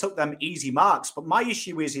ball and he took them easy marks. But my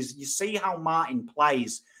issue is you see how Martin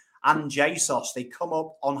plays and JSauce, they come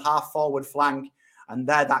up on half forward flank and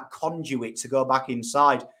they're that conduit to go back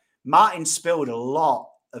inside. Martin spilled a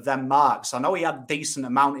lot of them marks. I know he had a decent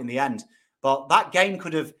amount in the end, but that game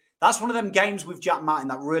that's one of them games with Jack Martin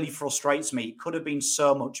that really frustrates me. It could have been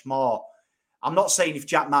so much more. I'm not saying if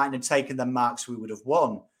Jack Martin had taken them marks, we would have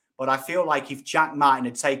won. But I feel like if Jack Martin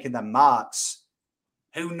had taken them marks,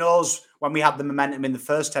 who knows when we had the momentum in the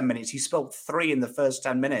first 10 minutes, he spilled 3 in the first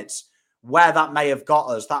 10 minutes, where that may have got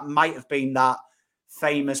us. That might have been that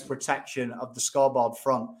famous protection of the scoreboard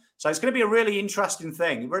front. So it's going to be a really interesting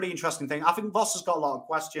thing. I think Voss has got a lot of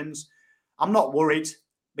questions. I'm not worried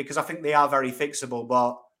because I think they are very fixable,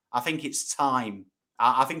 but I think it's time.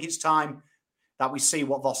 I think it's time that we see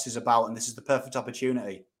what Voss is about, and this is the perfect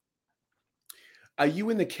opportunity. Are you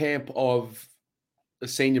in the camp of a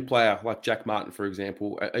senior player like Jack Martin, for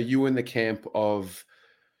example? Are you in the camp of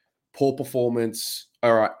poor performance,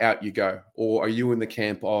 all right, out you go? Or are you in the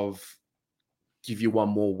camp of give you one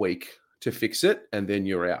more week to fix it and then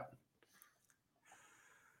you're out?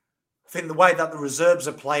 I think the way that the reserves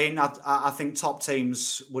are playing, I think top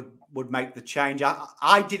teams would make the change.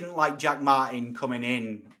 I didn't like Jack Martin coming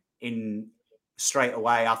in straight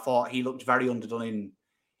away. I thought he looked very underdone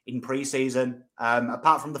in pre-season.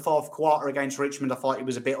 Apart from the fourth quarter against Richmond, I thought he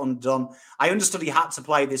was a bit undone. I understood he had to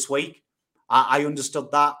play this week. I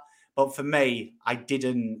understood that. But for me, I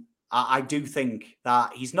didn't. I do think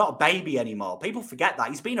that he's not a baby anymore. People forget that.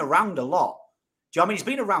 He's been around a lot. Do you know what I mean? He's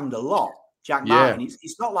been around a lot, Jack Martin.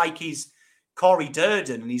 It's not like he's Corey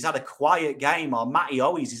Durden and he's had a quiet game, or Matty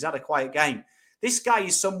Owies, he's had a quiet game. This guy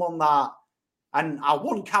is someone that, and I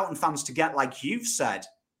want Carlton fans to get, like you've said,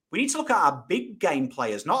 we need to look at our big game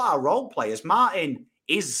players, not our role players. Martin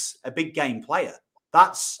is a big game player.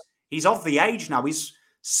 He's of the age now. He's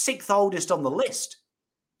 6th oldest on the list.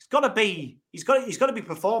 He's got to be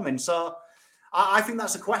performing. So I think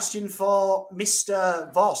that's a question for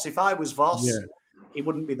Mr. Voss. If I was Voss, he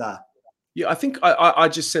wouldn't be there. Yeah, I think I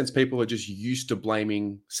just sense people are just used to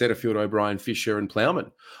blaming Setterfield, O'Brien, Fisher, and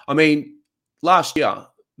Plowman. I mean, last year,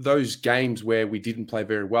 those games where we didn't play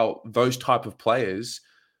very well, those type of players,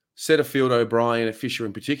 Setterfield, O'Brien, and Fisher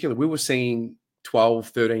in particular, we were seeing 12,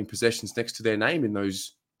 13 possessions next to their name in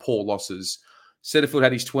those poor losses. Setterfield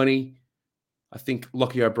had his 20. I think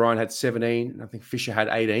Lockie O'Brien had 17. And I think Fisher had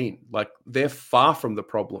 18. Like, they're far from the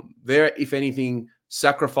problem. They're, if anything,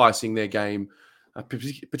 sacrificing their game,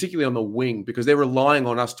 particularly on the wing, because they're relying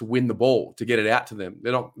on us to win the ball, to get it out to them.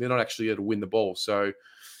 They're not actually able to win the ball. So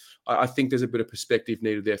I think there's a bit of perspective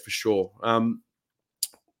needed there for sure.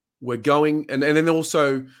 We're going, and then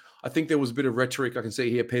also, I think there was a bit of rhetoric. I can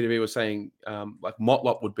see here, Peter V was saying like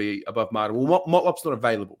Motlop would be above Martin. Well, Motlop's not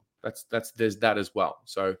available. There's that as well.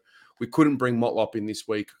 So we couldn't bring Motlop in this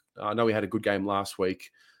week. I know we had a good game last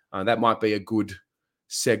week. That might be a good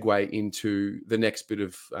segue into the next bit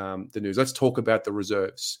of the news. Let's talk about the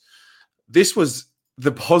reserves. This was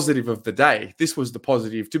the positive of the day. This was the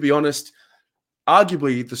positive, to be honest,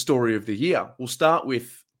 arguably the story of the year. We'll start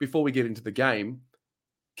with, before we get into the game,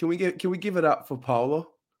 can we give it up for Paul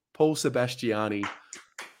Sebastiani?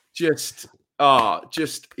 He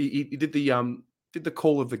did the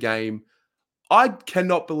call of the game. I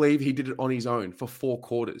cannot believe he did it on his own for 4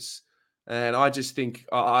 quarters. And I just think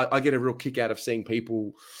I get a real kick out of seeing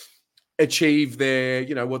people achieve their,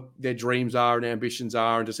 what their dreams are and ambitions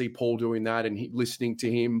are. And to see Paul doing that and listening to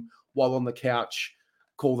him while on the couch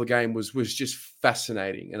call the game was just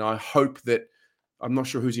fascinating. And I hope that, I'm not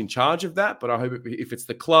sure who's in charge of that, but I hope if it's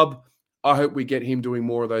the club, I hope we get him doing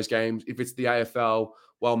more of those games. If it's the AFL,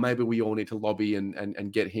 well, maybe we all need to lobby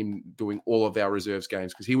and get him doing all of our reserves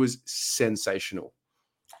games, because he was sensational.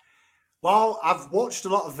 Well, I've watched a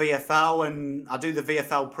lot of VFL, and I do the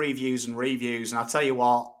VFL previews and reviews, and I'll tell you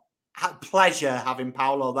what, I had pleasure having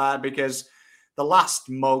Paolo there, because the last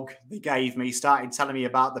mug they gave me started telling me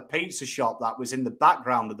about the pizza shop that was in the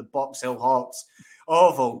background of the Box Hill Hawks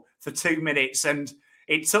oval for 2 minutes, and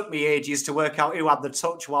it took me ages to work out who had the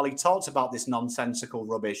touch while he talked about this nonsensical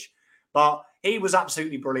rubbish. But he was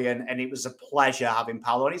absolutely brilliant, and it was a pleasure having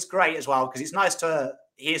Paolo. And it's great as well, because it's nice to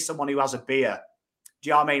hear someone who has a beer. Do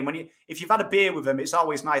you know what I mean? If you've had a beer with him, it's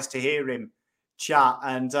always nice to hear him chat.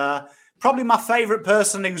 And probably my favourite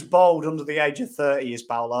person who's bald under the age of 30 is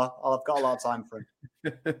Paolo. I've got a lot of time for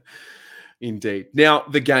him. Indeed. Now,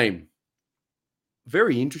 the game.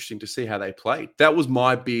 Very interesting to see how they played. That was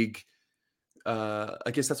my big,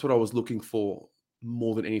 I guess that's what I was looking for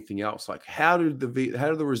more than anything else. Like, how do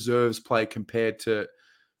the reserves play compared to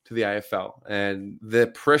the AFL? And the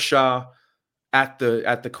pressure at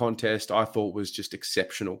the contest, I thought, was just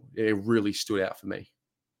exceptional. It really stood out for me.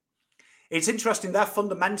 It's interesting. Their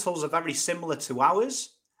fundamentals are very similar to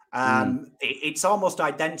ours. It's almost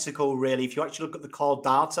identical, really. If you actually look at the core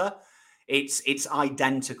data, it's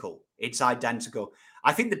identical. It's identical.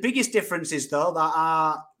 I think the biggest difference is, though, that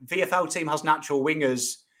our VFL team has natural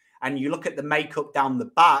wingers, and you look at the makeup down the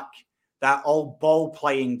back, they're all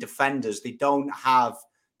ball-playing defenders. They don't have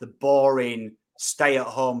the boring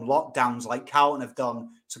stay-at-home lockdowns like Carlton have done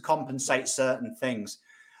to compensate certain things.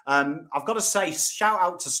 I've got to say, shout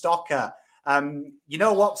out to Stocker. You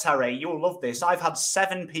know what, Terry? You'll love this. I've had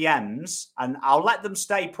 7 PMs, and I'll let them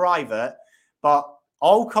stay private, but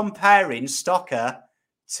all comparing Stocker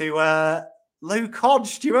to Luke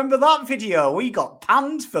Hodge. Do you remember that video? We got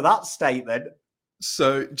panned for that statement.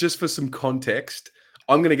 So just for some context,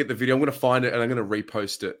 I'm going to get the video. I'm going to find it and I'm going to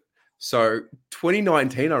repost it. So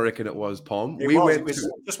 2019, I reckon it was, Pom. It was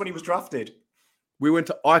just when he was drafted. We went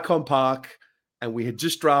to Icon Park and we had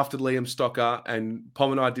just drafted Liam Stocker, and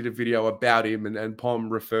Pom and I did a video about him, and Pom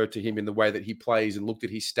referred to him in the way that he plays and looked at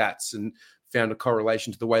his stats and found a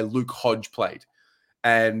correlation to the way Luke Hodge played.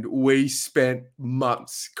 And we spent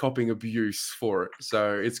months copping abuse for it.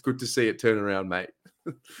 So it's good to see it turn around, mate.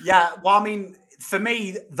 Yeah, well, I mean, for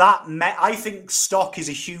me, I think Stock is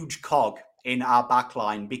a huge cog in our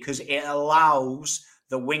backline, because it allows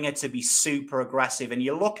the winger to be super aggressive. And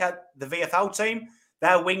you look at the VFL team,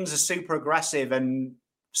 their wings are super aggressive, and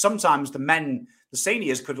sometimes the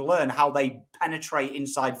seniors could learn how they penetrate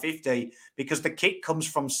inside 50, because the kick comes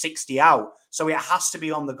from 60 out. So it has to be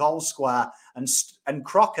on the goal square. And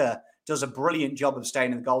Crocker does a brilliant job of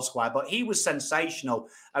staying in the goal square, but he was sensational.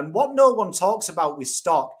 And what no one talks about with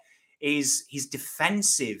Stock is his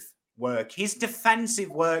defensive work.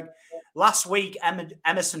 Last week,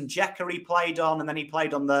 Emerson Jeckery played on, and then he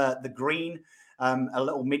played on the green, a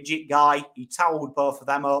little midget guy. He towelled both of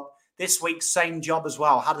them up. This week, same job as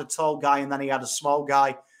well. Had a tall guy, and then he had a small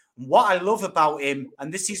guy. And what I love about him,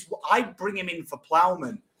 and this is what I bring him in for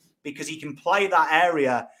Plowman, because he can play that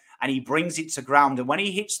area and he brings it to ground. And when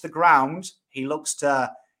he hits the ground, he looks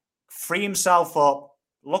to free himself up,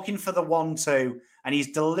 looking for the 1-2, and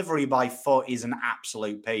his delivery by foot is an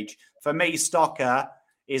absolute peach. For me, Stocker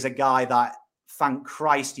is a guy that, thank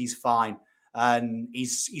Christ, he's fine. And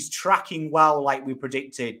he's tracking well, like we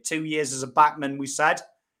predicted. 2 years as a backman, we said,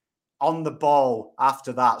 on the ball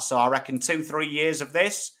after that. So I reckon 2-3 years of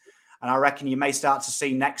this, and I reckon you may start to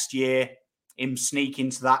see next year him sneak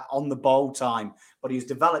into that on the ball time. But he's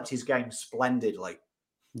developed his game splendidly.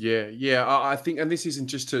 Yeah. I think, and this isn't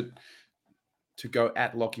just to go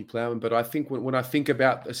at Lockie Plowman, but I think when I think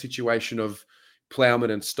about a situation of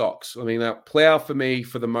Plowman and Stocks, I mean, Plow, for me,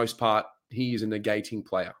 for the most part, he is a negating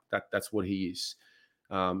player. That's what he is.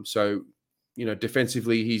 So,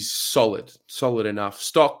 defensively, he's solid enough.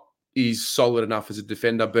 Stock is solid enough as a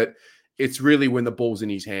defender, but it's really when the ball's in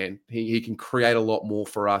his hand. He can create a lot more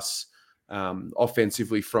for us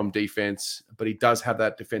offensively from defense, but he does have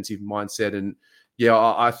that defensive mindset. And yeah,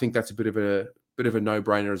 I think that's a bit of a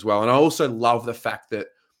no-brainer as well. And I also love the fact that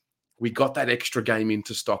we got that extra game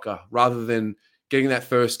into Stocker rather than getting that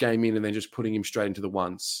first game in and then just putting him straight into the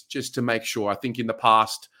ones, just to make sure. I think in the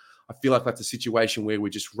past, I feel like that's a situation where we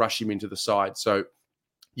just rush him into the side. So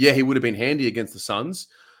yeah, he would have been handy against the Suns,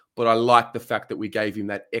 but I like the fact that we gave him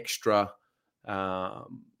that extra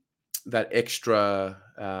that extra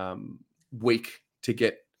week to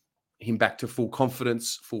get him back to full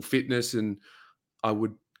confidence, full fitness, and I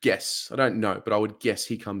would guess, I don't know, but I would guess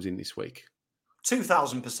he comes in this week.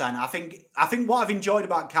 2,000%. I think what I've enjoyed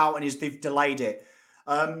about Carlton is they've delayed it.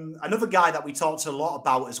 Another guy that we talked a lot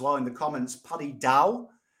about as well in the comments, Paddy Dow,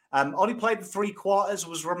 only played for 3 quarters,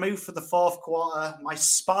 was removed for the 4th quarter. My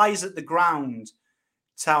spies at the ground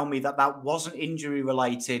tell me that wasn't injury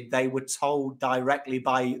related. They were told directly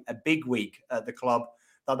by a bigwig at the club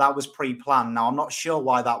that was pre-planned. Now, I'm not sure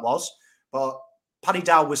why that was, but Paddy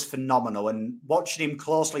Dow was phenomenal, and watching him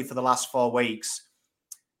closely for the last 4 weeks,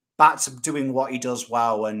 back to doing what he does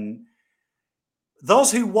well. And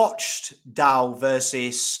those who watched Dow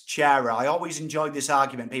versus Chera, I always enjoyed this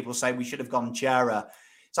argument. People say we should have gone Chera.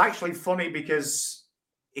 It's actually funny because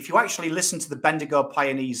if you actually listen to the Bendigo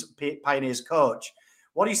Pioneers coach,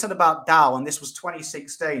 what he said about Dow, and this was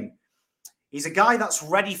 2016, he's a guy that's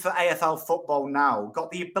ready for AFL football now,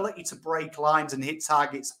 got the ability to break lines and hit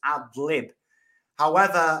targets ad lib.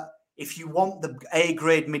 However, if you want the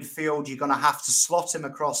A-grade midfield, you're going to have to slot him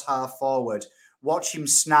across half forward, watch him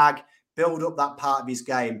snag, build up that part of his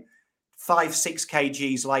game. 5-6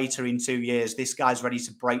 kgs later in 2 years, this guy's ready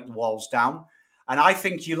to break the walls down. And I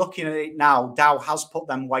think you're looking at it now, Dow has put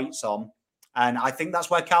them weights on. And I think that's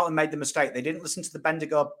where Carlton made the mistake. They didn't listen to the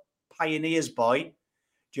Bendigo Pioneers boy.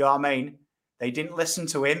 Do you know what I mean? They didn't listen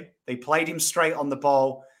to him. They played him straight on the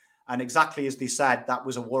ball. And exactly as they said, that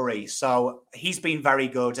was a worry. So he's been very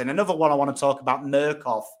good. And another one I want to talk about,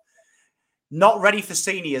 Murkoff. Not ready for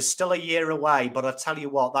seniors, still a year away. But I tell you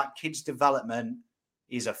what, that kid's development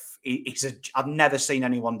is I've never seen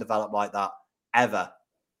anyone develop like that, ever.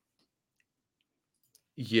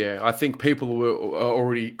 Yeah, I think people were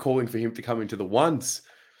already calling for him to come into the ones.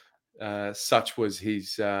 Such was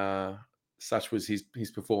his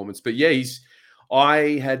performance. But yeah,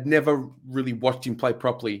 I had never really watched him play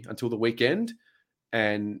properly until the weekend,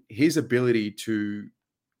 and his ability to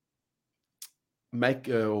make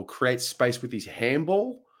or create space with his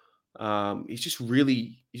handball, he's just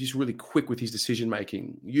really quick with his decision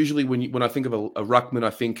making. Usually, when I think of a ruckman,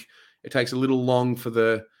 I think it takes a little long for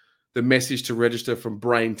the message to register from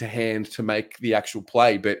brain to hand to make the actual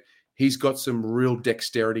play, but he's got some real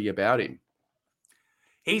dexterity about him.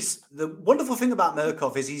 The wonderful thing about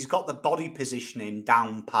Murkoff is he's got the body positioning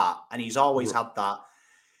down pat, and he's always had that.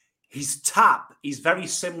 His tap is very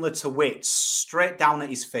similar to Witt's, straight down at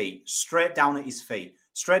his feet, straight down at his feet,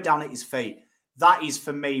 straight down at his feet. That is,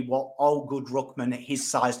 for me, what all good ruckmen his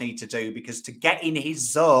size need to do, because to get in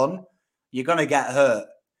his zone, you're going to get hurt.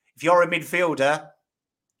 If you're a midfielder,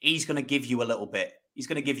 he's going to give you a little bit. He's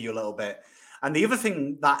going to give you a little bit. And the other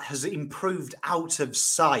thing that has improved out of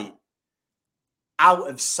sight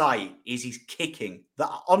is his kicking.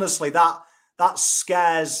 Honestly, that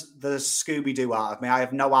scares the Scooby-Doo out of me. I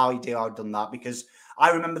have no idea how I've done that, because I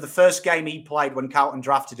remember the first game he played when Carlton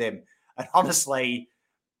drafted him. And honestly,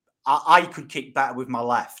 I could kick better with my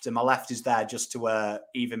left, and my left is there just to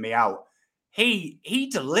even me out. He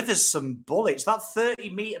delivers some bullets. That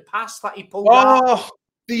 30-meter pass that he pulled out.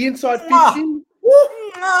 The inside 15.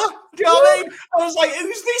 Do you know what I mean? I was like,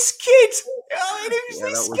 who's this kid? You know what I mean? Who's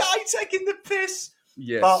this guy taking the piss?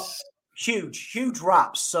 Yes. But huge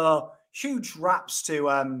raps. So huge raps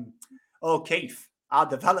to O'Keefe, our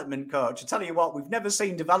development coach. I tell you what, we've never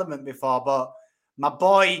seen development before, but my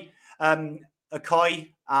boy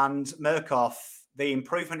Okoye and Murkoff, the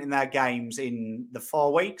improvement in their games in the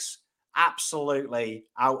 4 weeks, absolutely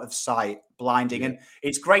out of sight, blinding. And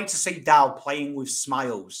it's great to see Dow playing with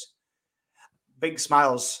smiles. Big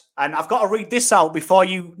smiles. And I've got to read this out before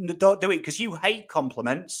you don't do it, because you hate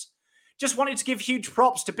compliments. Just wanted to give huge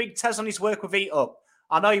props to Big Tez on his work with Eat Up.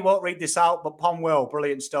 I know you won't read this out, but Pom will.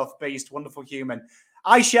 Brilliant stuff. Beast. Wonderful human.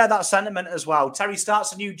 I share that sentiment as well. Terry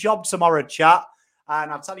starts a new job tomorrow, chat.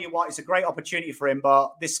 And I'll tell you what, it's a great opportunity for him.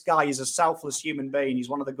 But this guy is a selfless human being. He's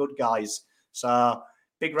one of the good guys. So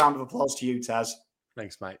big round of applause to you, Tez.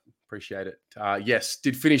 Thanks, mate. Appreciate it. Yes,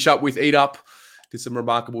 did finish up with Eat Up. Did some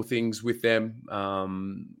remarkable things with them.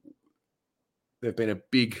 They've been a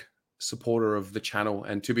big supporter of the channel.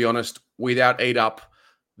 And to be honest, without Eat Up,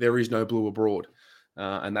 there is no Blue Abroad.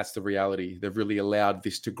 And that's the reality. They've really allowed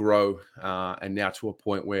this to grow and now to a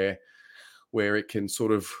point where it can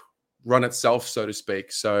sort of run itself, so to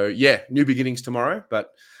speak. So, yeah, new beginnings tomorrow,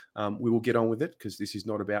 but we will get on with it, because this is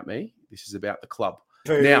not about me. This is about the club.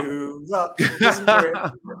 Now,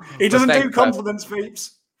 he doesn't do compliments,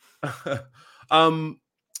 peeps.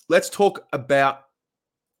 Let's talk about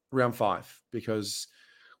round 5, because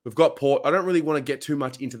we've got Port. I don't really want to get too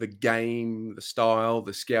much into the game, the style,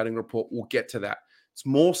 the scouting report. We'll get to that. It's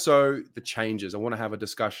more so the changes. I want to have a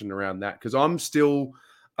discussion around that because I'm still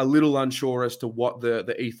a little unsure as to what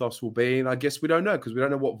the ethos will be. And I guess we don't know because we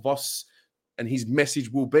don't know what Voss and his message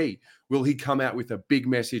will be. Will he come out with a big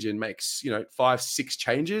message and makes 5, 6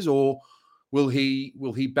 changes, or will he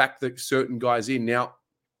back the certain guys in? Now,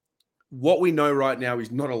 what we know right now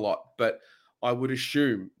is not a lot, but I would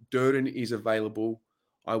assume Durden is available.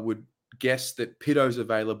 I would guess that Pitto's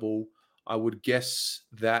available. I would guess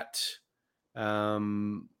that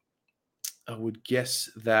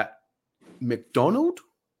McDonald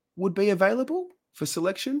would be available for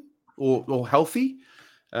selection or healthy.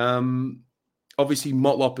 Obviously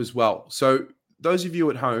Motlop as well. So those of you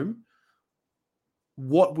at home,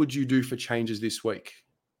 what would you do for changes this week?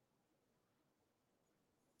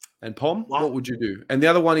 And Pom, what would you do? And the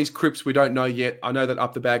other one is Cripps. We don't know yet. I know that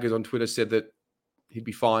Up the Baggers on Twitter said that he'd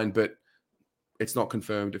be fine, but it's not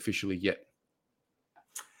confirmed officially yet.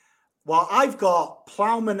 Well, I've got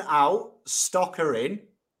Plowman out, Stocker in.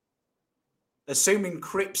 Assuming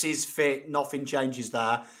Cripps is fit, nothing changes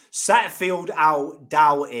there. Setterfield out,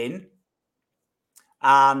 Dow in.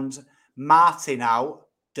 And Martin out,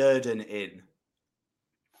 Durden in.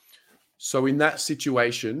 So in that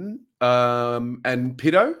situation, and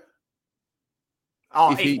Pitto?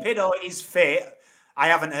 Oh, if Pitto is fit, I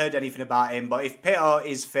haven't heard anything about him, but if Pitto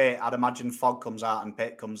is fit, I'd imagine Fogg comes out and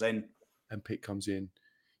Pitt comes in. And Pitt comes in.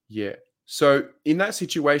 Yeah. So in that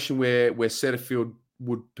situation where Setterfield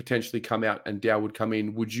would potentially come out and Dow would come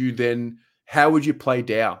in, how would you play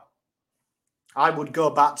Dow? I would go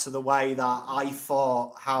back to the way that I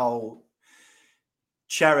thought how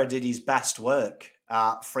Chera did his best work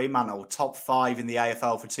at Fremantle, top 5 in the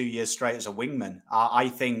AFL for 2 years straight as a wingman. I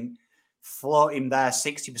think float him there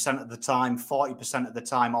 60% of the time, 40% of the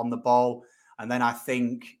time on the ball. And then I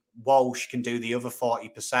think Walsh can do the other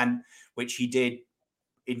 40%, which he did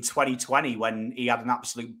in 2020 when he had an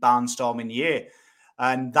absolute barnstorming year.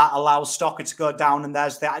 And that allows Stocker to go down, and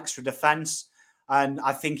there's the extra defence. And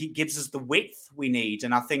I think it gives us the width we need.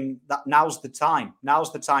 And I think that now's the time.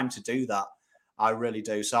 Now's the time to do that. I really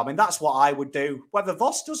do. So, I mean, that's what I would do. Whether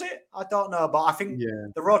Voss does it, I don't know. But I think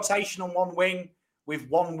the rotation on one wing with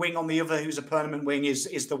one wing on the other who's a permanent wing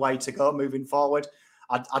is the way to go moving forward.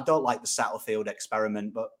 I don't like the Satterfield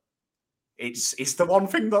experiment, but it's the one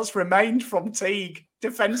thing that's remained from Teague,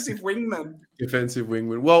 defensive wingman. Defensive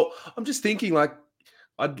wingman. Well, I'm just thinking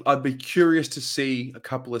I'd be curious to see a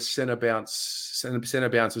couple of centre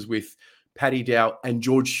bouncers with Paddy Dow and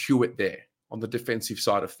George Hewitt there on the defensive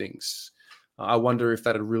side of things. I wonder if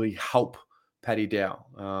that'd really help Paddy Dow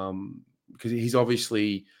because he's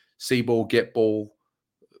obviously see ball, get ball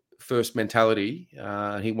first mentality.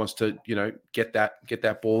 He wants to, get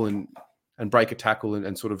that ball and break a tackle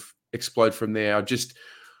and sort of explode from there. I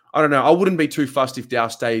don't know. I wouldn't be too fussed if Dow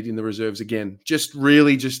stayed in the reserves again. Just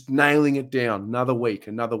nailing it down. Another week.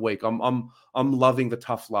 I'm loving the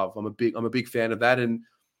tough love. I'm a big fan of that. And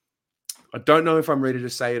I don't know if I'm ready to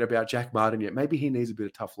say it about Jack Martin yet. Maybe he needs a bit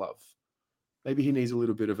of tough love. Maybe he needs a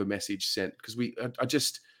little bit of a message sent because it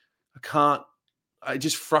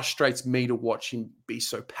just frustrates me to watch him be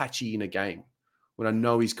so patchy in a game when I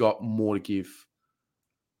know he's got more to give.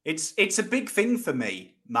 It's a big thing for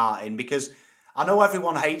me, Martin, because I know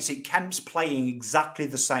everyone hates it. Kemp's playing exactly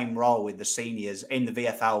the same role with the seniors in the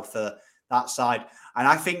VFL for that side. And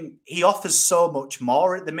I think he offers so much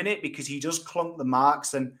more at the minute because he does clunk the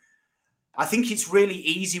marks. And I think it's really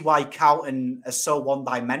easy why Carlton are so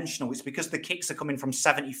one-dimensional. It's because the kicks are coming from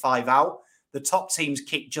 75 out. The top teams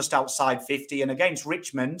kick just outside 50. And against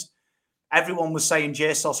Richmond, everyone was saying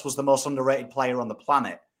Jesus was the most underrated player on the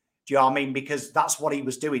planet. Do you know what I mean? Because that's what he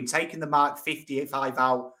was doing, taking the mark 55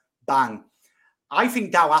 out, bang. I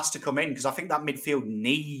think Dow has to come in because I think that midfield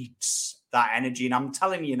needs that energy. And I'm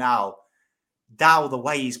telling you now, Dow, the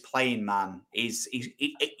way he's playing, man,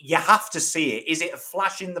 you have to see it. Is it a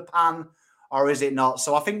flash in the pan or is it not?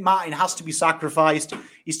 So I think Martin has to be sacrificed.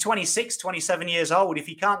 He's 26, 27 years old. If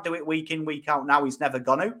he can't do it week in, week out now, he's never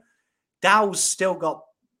going to. Dow's still got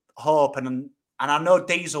hope. And I know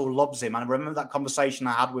Diesel loves him. And I remember that conversation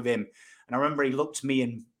I had with him. And I remember he looked me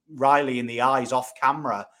and Riley in the eyes off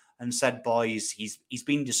camera and said, boys, he's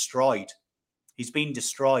been destroyed. He's been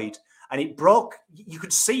destroyed. And it broke. You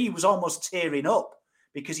could see he was almost tearing up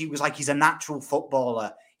because he was like, he's a natural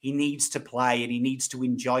footballer. He needs to play and he needs to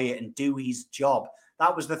enjoy it and do his job.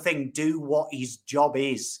 That was the thing. Do what his job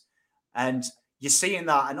is. And you're seeing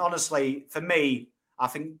that. And honestly, for me, I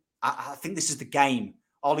think this is the game.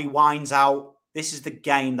 Ollie Wines out. This is the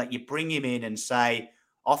game that you bring him in and say,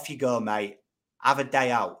 off you go, mate. Have a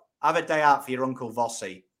day out. Have a day out for your Uncle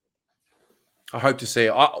Vossi. I hope to see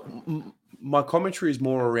it. My commentary is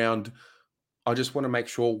more around I just want to make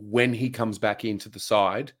sure when he comes back into the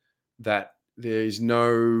side that there's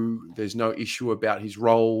no issue about his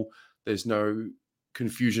role. There's no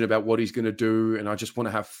confusion about what he's going to do. And I just want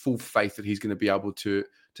to have full faith that he's going to be able to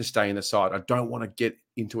stay in the side. I don't want to get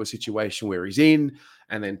into a situation where he's in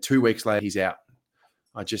and then 2 weeks later he's out.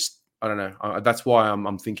 I don't know. That's why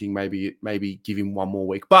I'm thinking maybe give him 1 more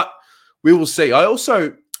week, but we will see.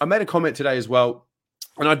 I made a comment today as well,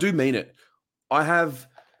 and I do mean it.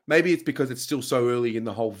 Maybe it's because it's still so early in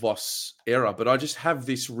the whole Voss era, but I just have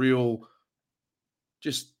this real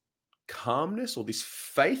just calmness or this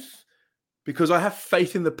faith, because I have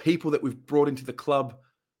faith in the people that we've brought into the club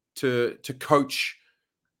to coach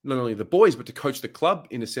not only the boys, but to coach the club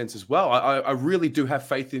in a sense as well. I really do have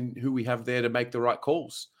faith in who we have there to make the right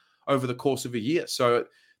calls over the course of a year. So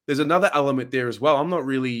there's another element there as well.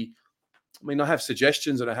 I have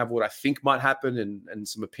suggestions and I have what I think might happen and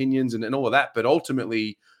some opinions and all of that, but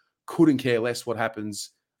ultimately couldn't care less what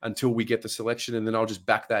happens until we get the selection, and then I'll just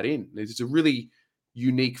back that in. It's a really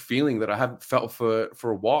unique feeling that I haven't felt for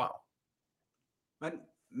a while.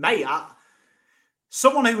 Mate,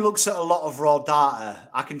 someone who looks at a lot of raw data,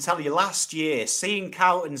 I can tell you last year, seeing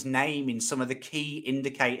Carlton's name in some of the key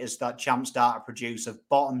indicators that Champs Data produce of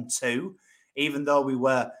bottom 2, even though we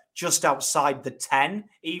were just outside the 10,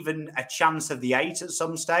 even a chance of the 8 at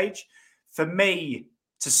some stage. For me,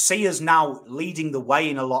 to see us now leading the way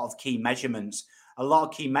in a lot of key measurements, a lot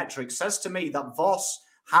of key metrics, says to me that Voss,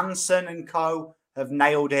 Hansen and co have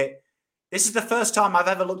nailed it. This is the first time I've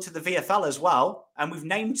ever looked at the VFL as well, and we've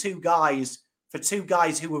named 2 guys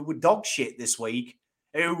who were dog shit this week,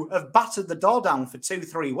 who have battered the door down for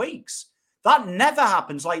 2-3 weeks. That never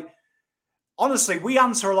happens. Honestly, we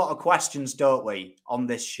answer a lot of questions, don't we, on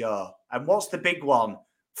this show? And what's the big one?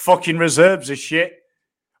 Fucking reserves are shit.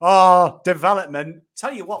 Oh, development.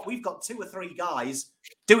 Tell you what, we've got 2 or 3 guys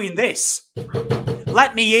doing this.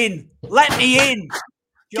 Let me in. Let me in.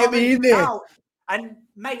 Get me in there. And,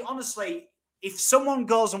 mate, honestly, if someone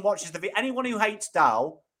goes and watches anyone who hates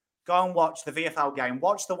Dow, go and watch the VFL game.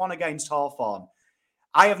 Watch the one against Hawthorn.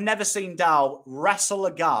 I have never seen Dow wrestle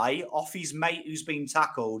a guy off his mate who's been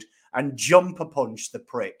tackled and jumper punch the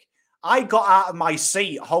prick. I got out of my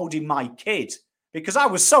seat holding my kid because I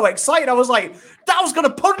was so excited. I was like, Dow's going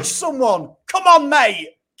to punch someone. Come on, mate.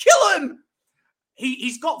 Kill him.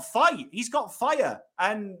 He's got fight. He's got fire.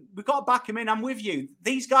 And we've got to back him in. I'm with you.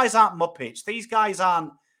 These guys aren't Muppets. These guys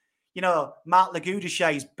aren't, Mark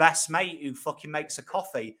Legudishay's best mate who fucking makes a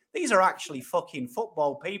coffee. These are actually fucking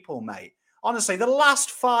football people, mate. Honestly, the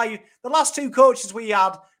last 2 coaches we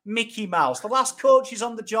had, Mickey Mouse. The last coaches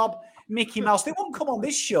on the job, Mickey Mouse. They won't come on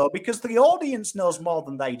this show because the audience knows more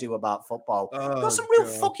than they do about football. They've got some real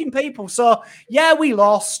fucking people. So, yeah, we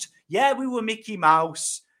lost. Yeah, we were Mickey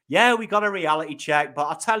Mouse. Yeah, we got a reality check. But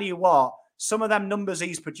I tell you what, some of them numbers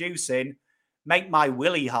he's producing make my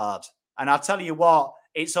willy hard. And I tell you what,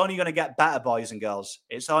 it's only going to get better, boys and girls.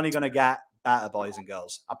 It's only going to get better, boys and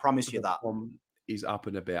girls. I promise you that. He's up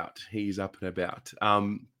and about. He's up and about.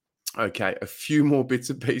 Okay, a few more bits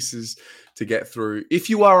and pieces to get through. If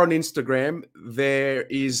you are on Instagram, there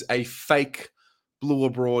is a fake Blue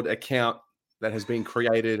Abroad account that has been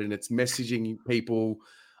created, and it's messaging people,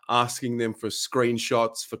 asking them for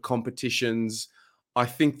screenshots for competitions. I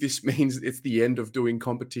think this means it's the end of doing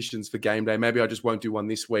competitions for game day. Maybe I just won't do one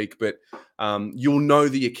this week, but you'll know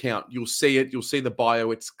the account. You'll see it. You'll see the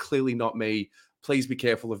bio. It's clearly not me. Please be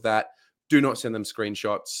careful of that. Do not send them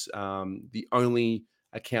screenshots. The only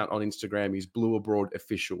account on Instagram is Blue Abroad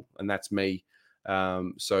Official, and that's me.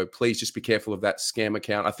 So please just be careful of that scam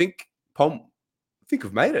account. I think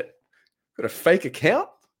I've made it. Got a fake account?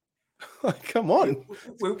 Come on.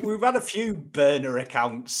 We've had a few burner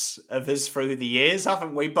accounts of us through the years,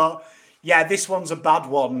 haven't we? But yeah, this one's a bad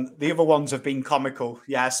one. The other ones have been comical.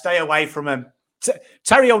 Yeah, stay away from them.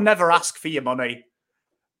 Terry will never ask for your money.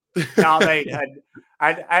 You know what I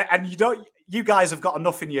mean? And you guys have got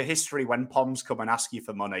enough in your history when Poms come and ask you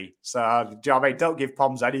for money. So, do you know what I mean? Don't give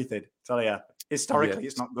Poms anything. Tell you, historically,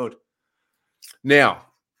 It's not good. Now,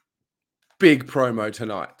 big promo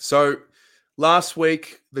tonight. So, last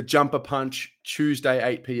week, the Jumper Punch, Tuesday,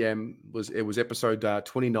 8 p.m. was episode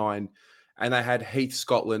 29, and they had Heath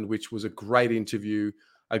Scotland, which was a great interview,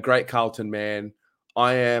 a great Carlton man.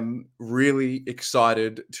 I am really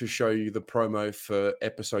excited to show you the promo for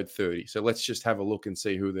episode 30. So let's just have a look and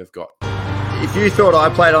see who they've got. If you thought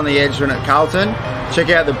I played on the edge when at Carlton, check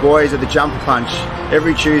out the boys at the Jumper Punch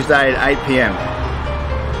every Tuesday at 8 p.m.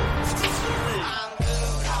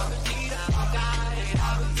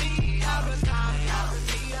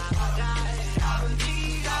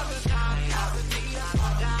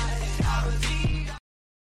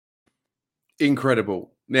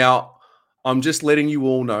 Incredible. Now, I'm just letting you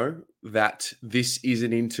all know that this is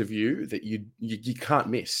an interview that you can't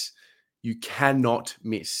miss. You cannot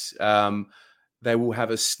miss. They will have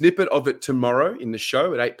a snippet of it tomorrow in the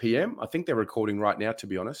show at 8 p.m. I think they're recording right now, to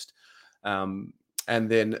be honest. And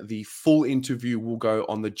then the full interview will go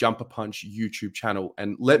on the Jumper Punch YouTube channel.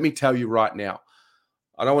 And let me tell you right now,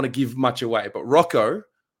 I don't want to give much away, but Rocco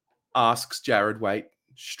asks Jared Waite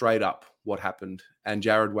straight up what happened. And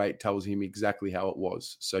Jared Waite tells him exactly how it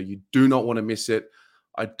was. So you do not want to miss it.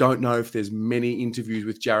 I don't know if there's many interviews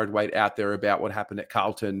with Jared Waite out there about what happened at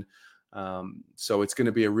Carlton. So it's going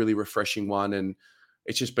to be a really refreshing one. And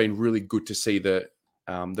it's just been really good to see the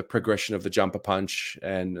progression of the Jumper Punch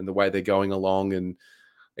and the way they're going along. And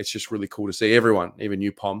it's just really cool to see everyone, even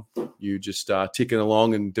you, Pom, you just ticking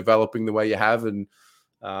along and developing the way you have. And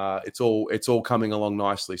it's all coming along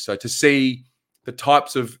nicely. So to see the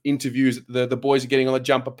types of interviews the boys are getting on the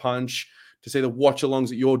Jumper Punch, to see the watch-alongs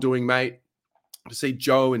that you're doing, mate, to see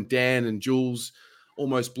Joe and Dan and Jules,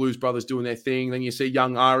 almost Blues Brothers, doing their thing. Then you see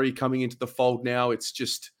young Ari coming into the fold now. It's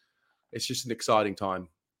just an exciting time.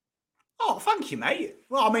 Oh, thank you, mate.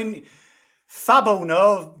 Well, I mean, Fabo,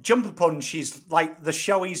 no, Jumper Punch is like the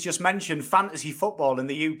show he's just mentioned, fantasy football in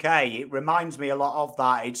the UK. It reminds me a lot of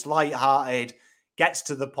that. It's light-hearted, gets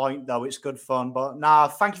to the point, though. It's good fun. But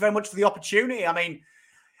thank you very much for the opportunity. I mean,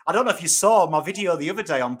 I don't know if you saw my video the other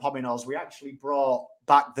day on Pominos. We actually brought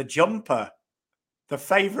back the jumper, the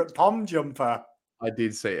favourite Pom jumper. I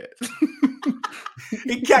did see it.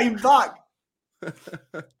 It came back.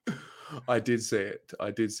 I did see it.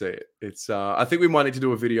 It's. I think we might need to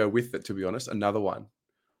do a video with it, to be honest. Another one.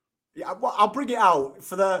 Yeah, well, I'll bring it out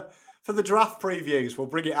for the draft previews. We'll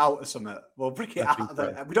bring it out or something. We'll bring it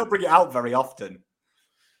out. We don't bring it out very often.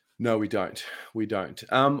 No, we don't.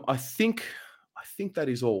 I think that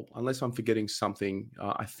is all. Unless I'm forgetting something,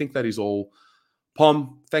 I think that is all.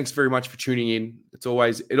 Pom, thanks very much for tuning in. It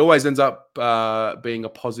always ends up being a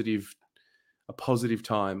positive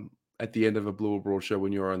time at the end of a Blue Abroad show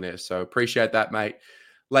when you're on there. So appreciate that, mate.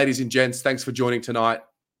 Ladies and gents, thanks for joining tonight.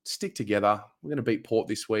 Stick together. We're going to beat Port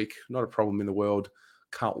this week. Not a problem in the world.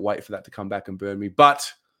 Can't wait for that to come back and burn me.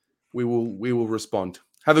 But we will respond.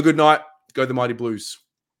 Have a good night. Go the Mighty Blues.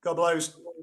 Go Blues.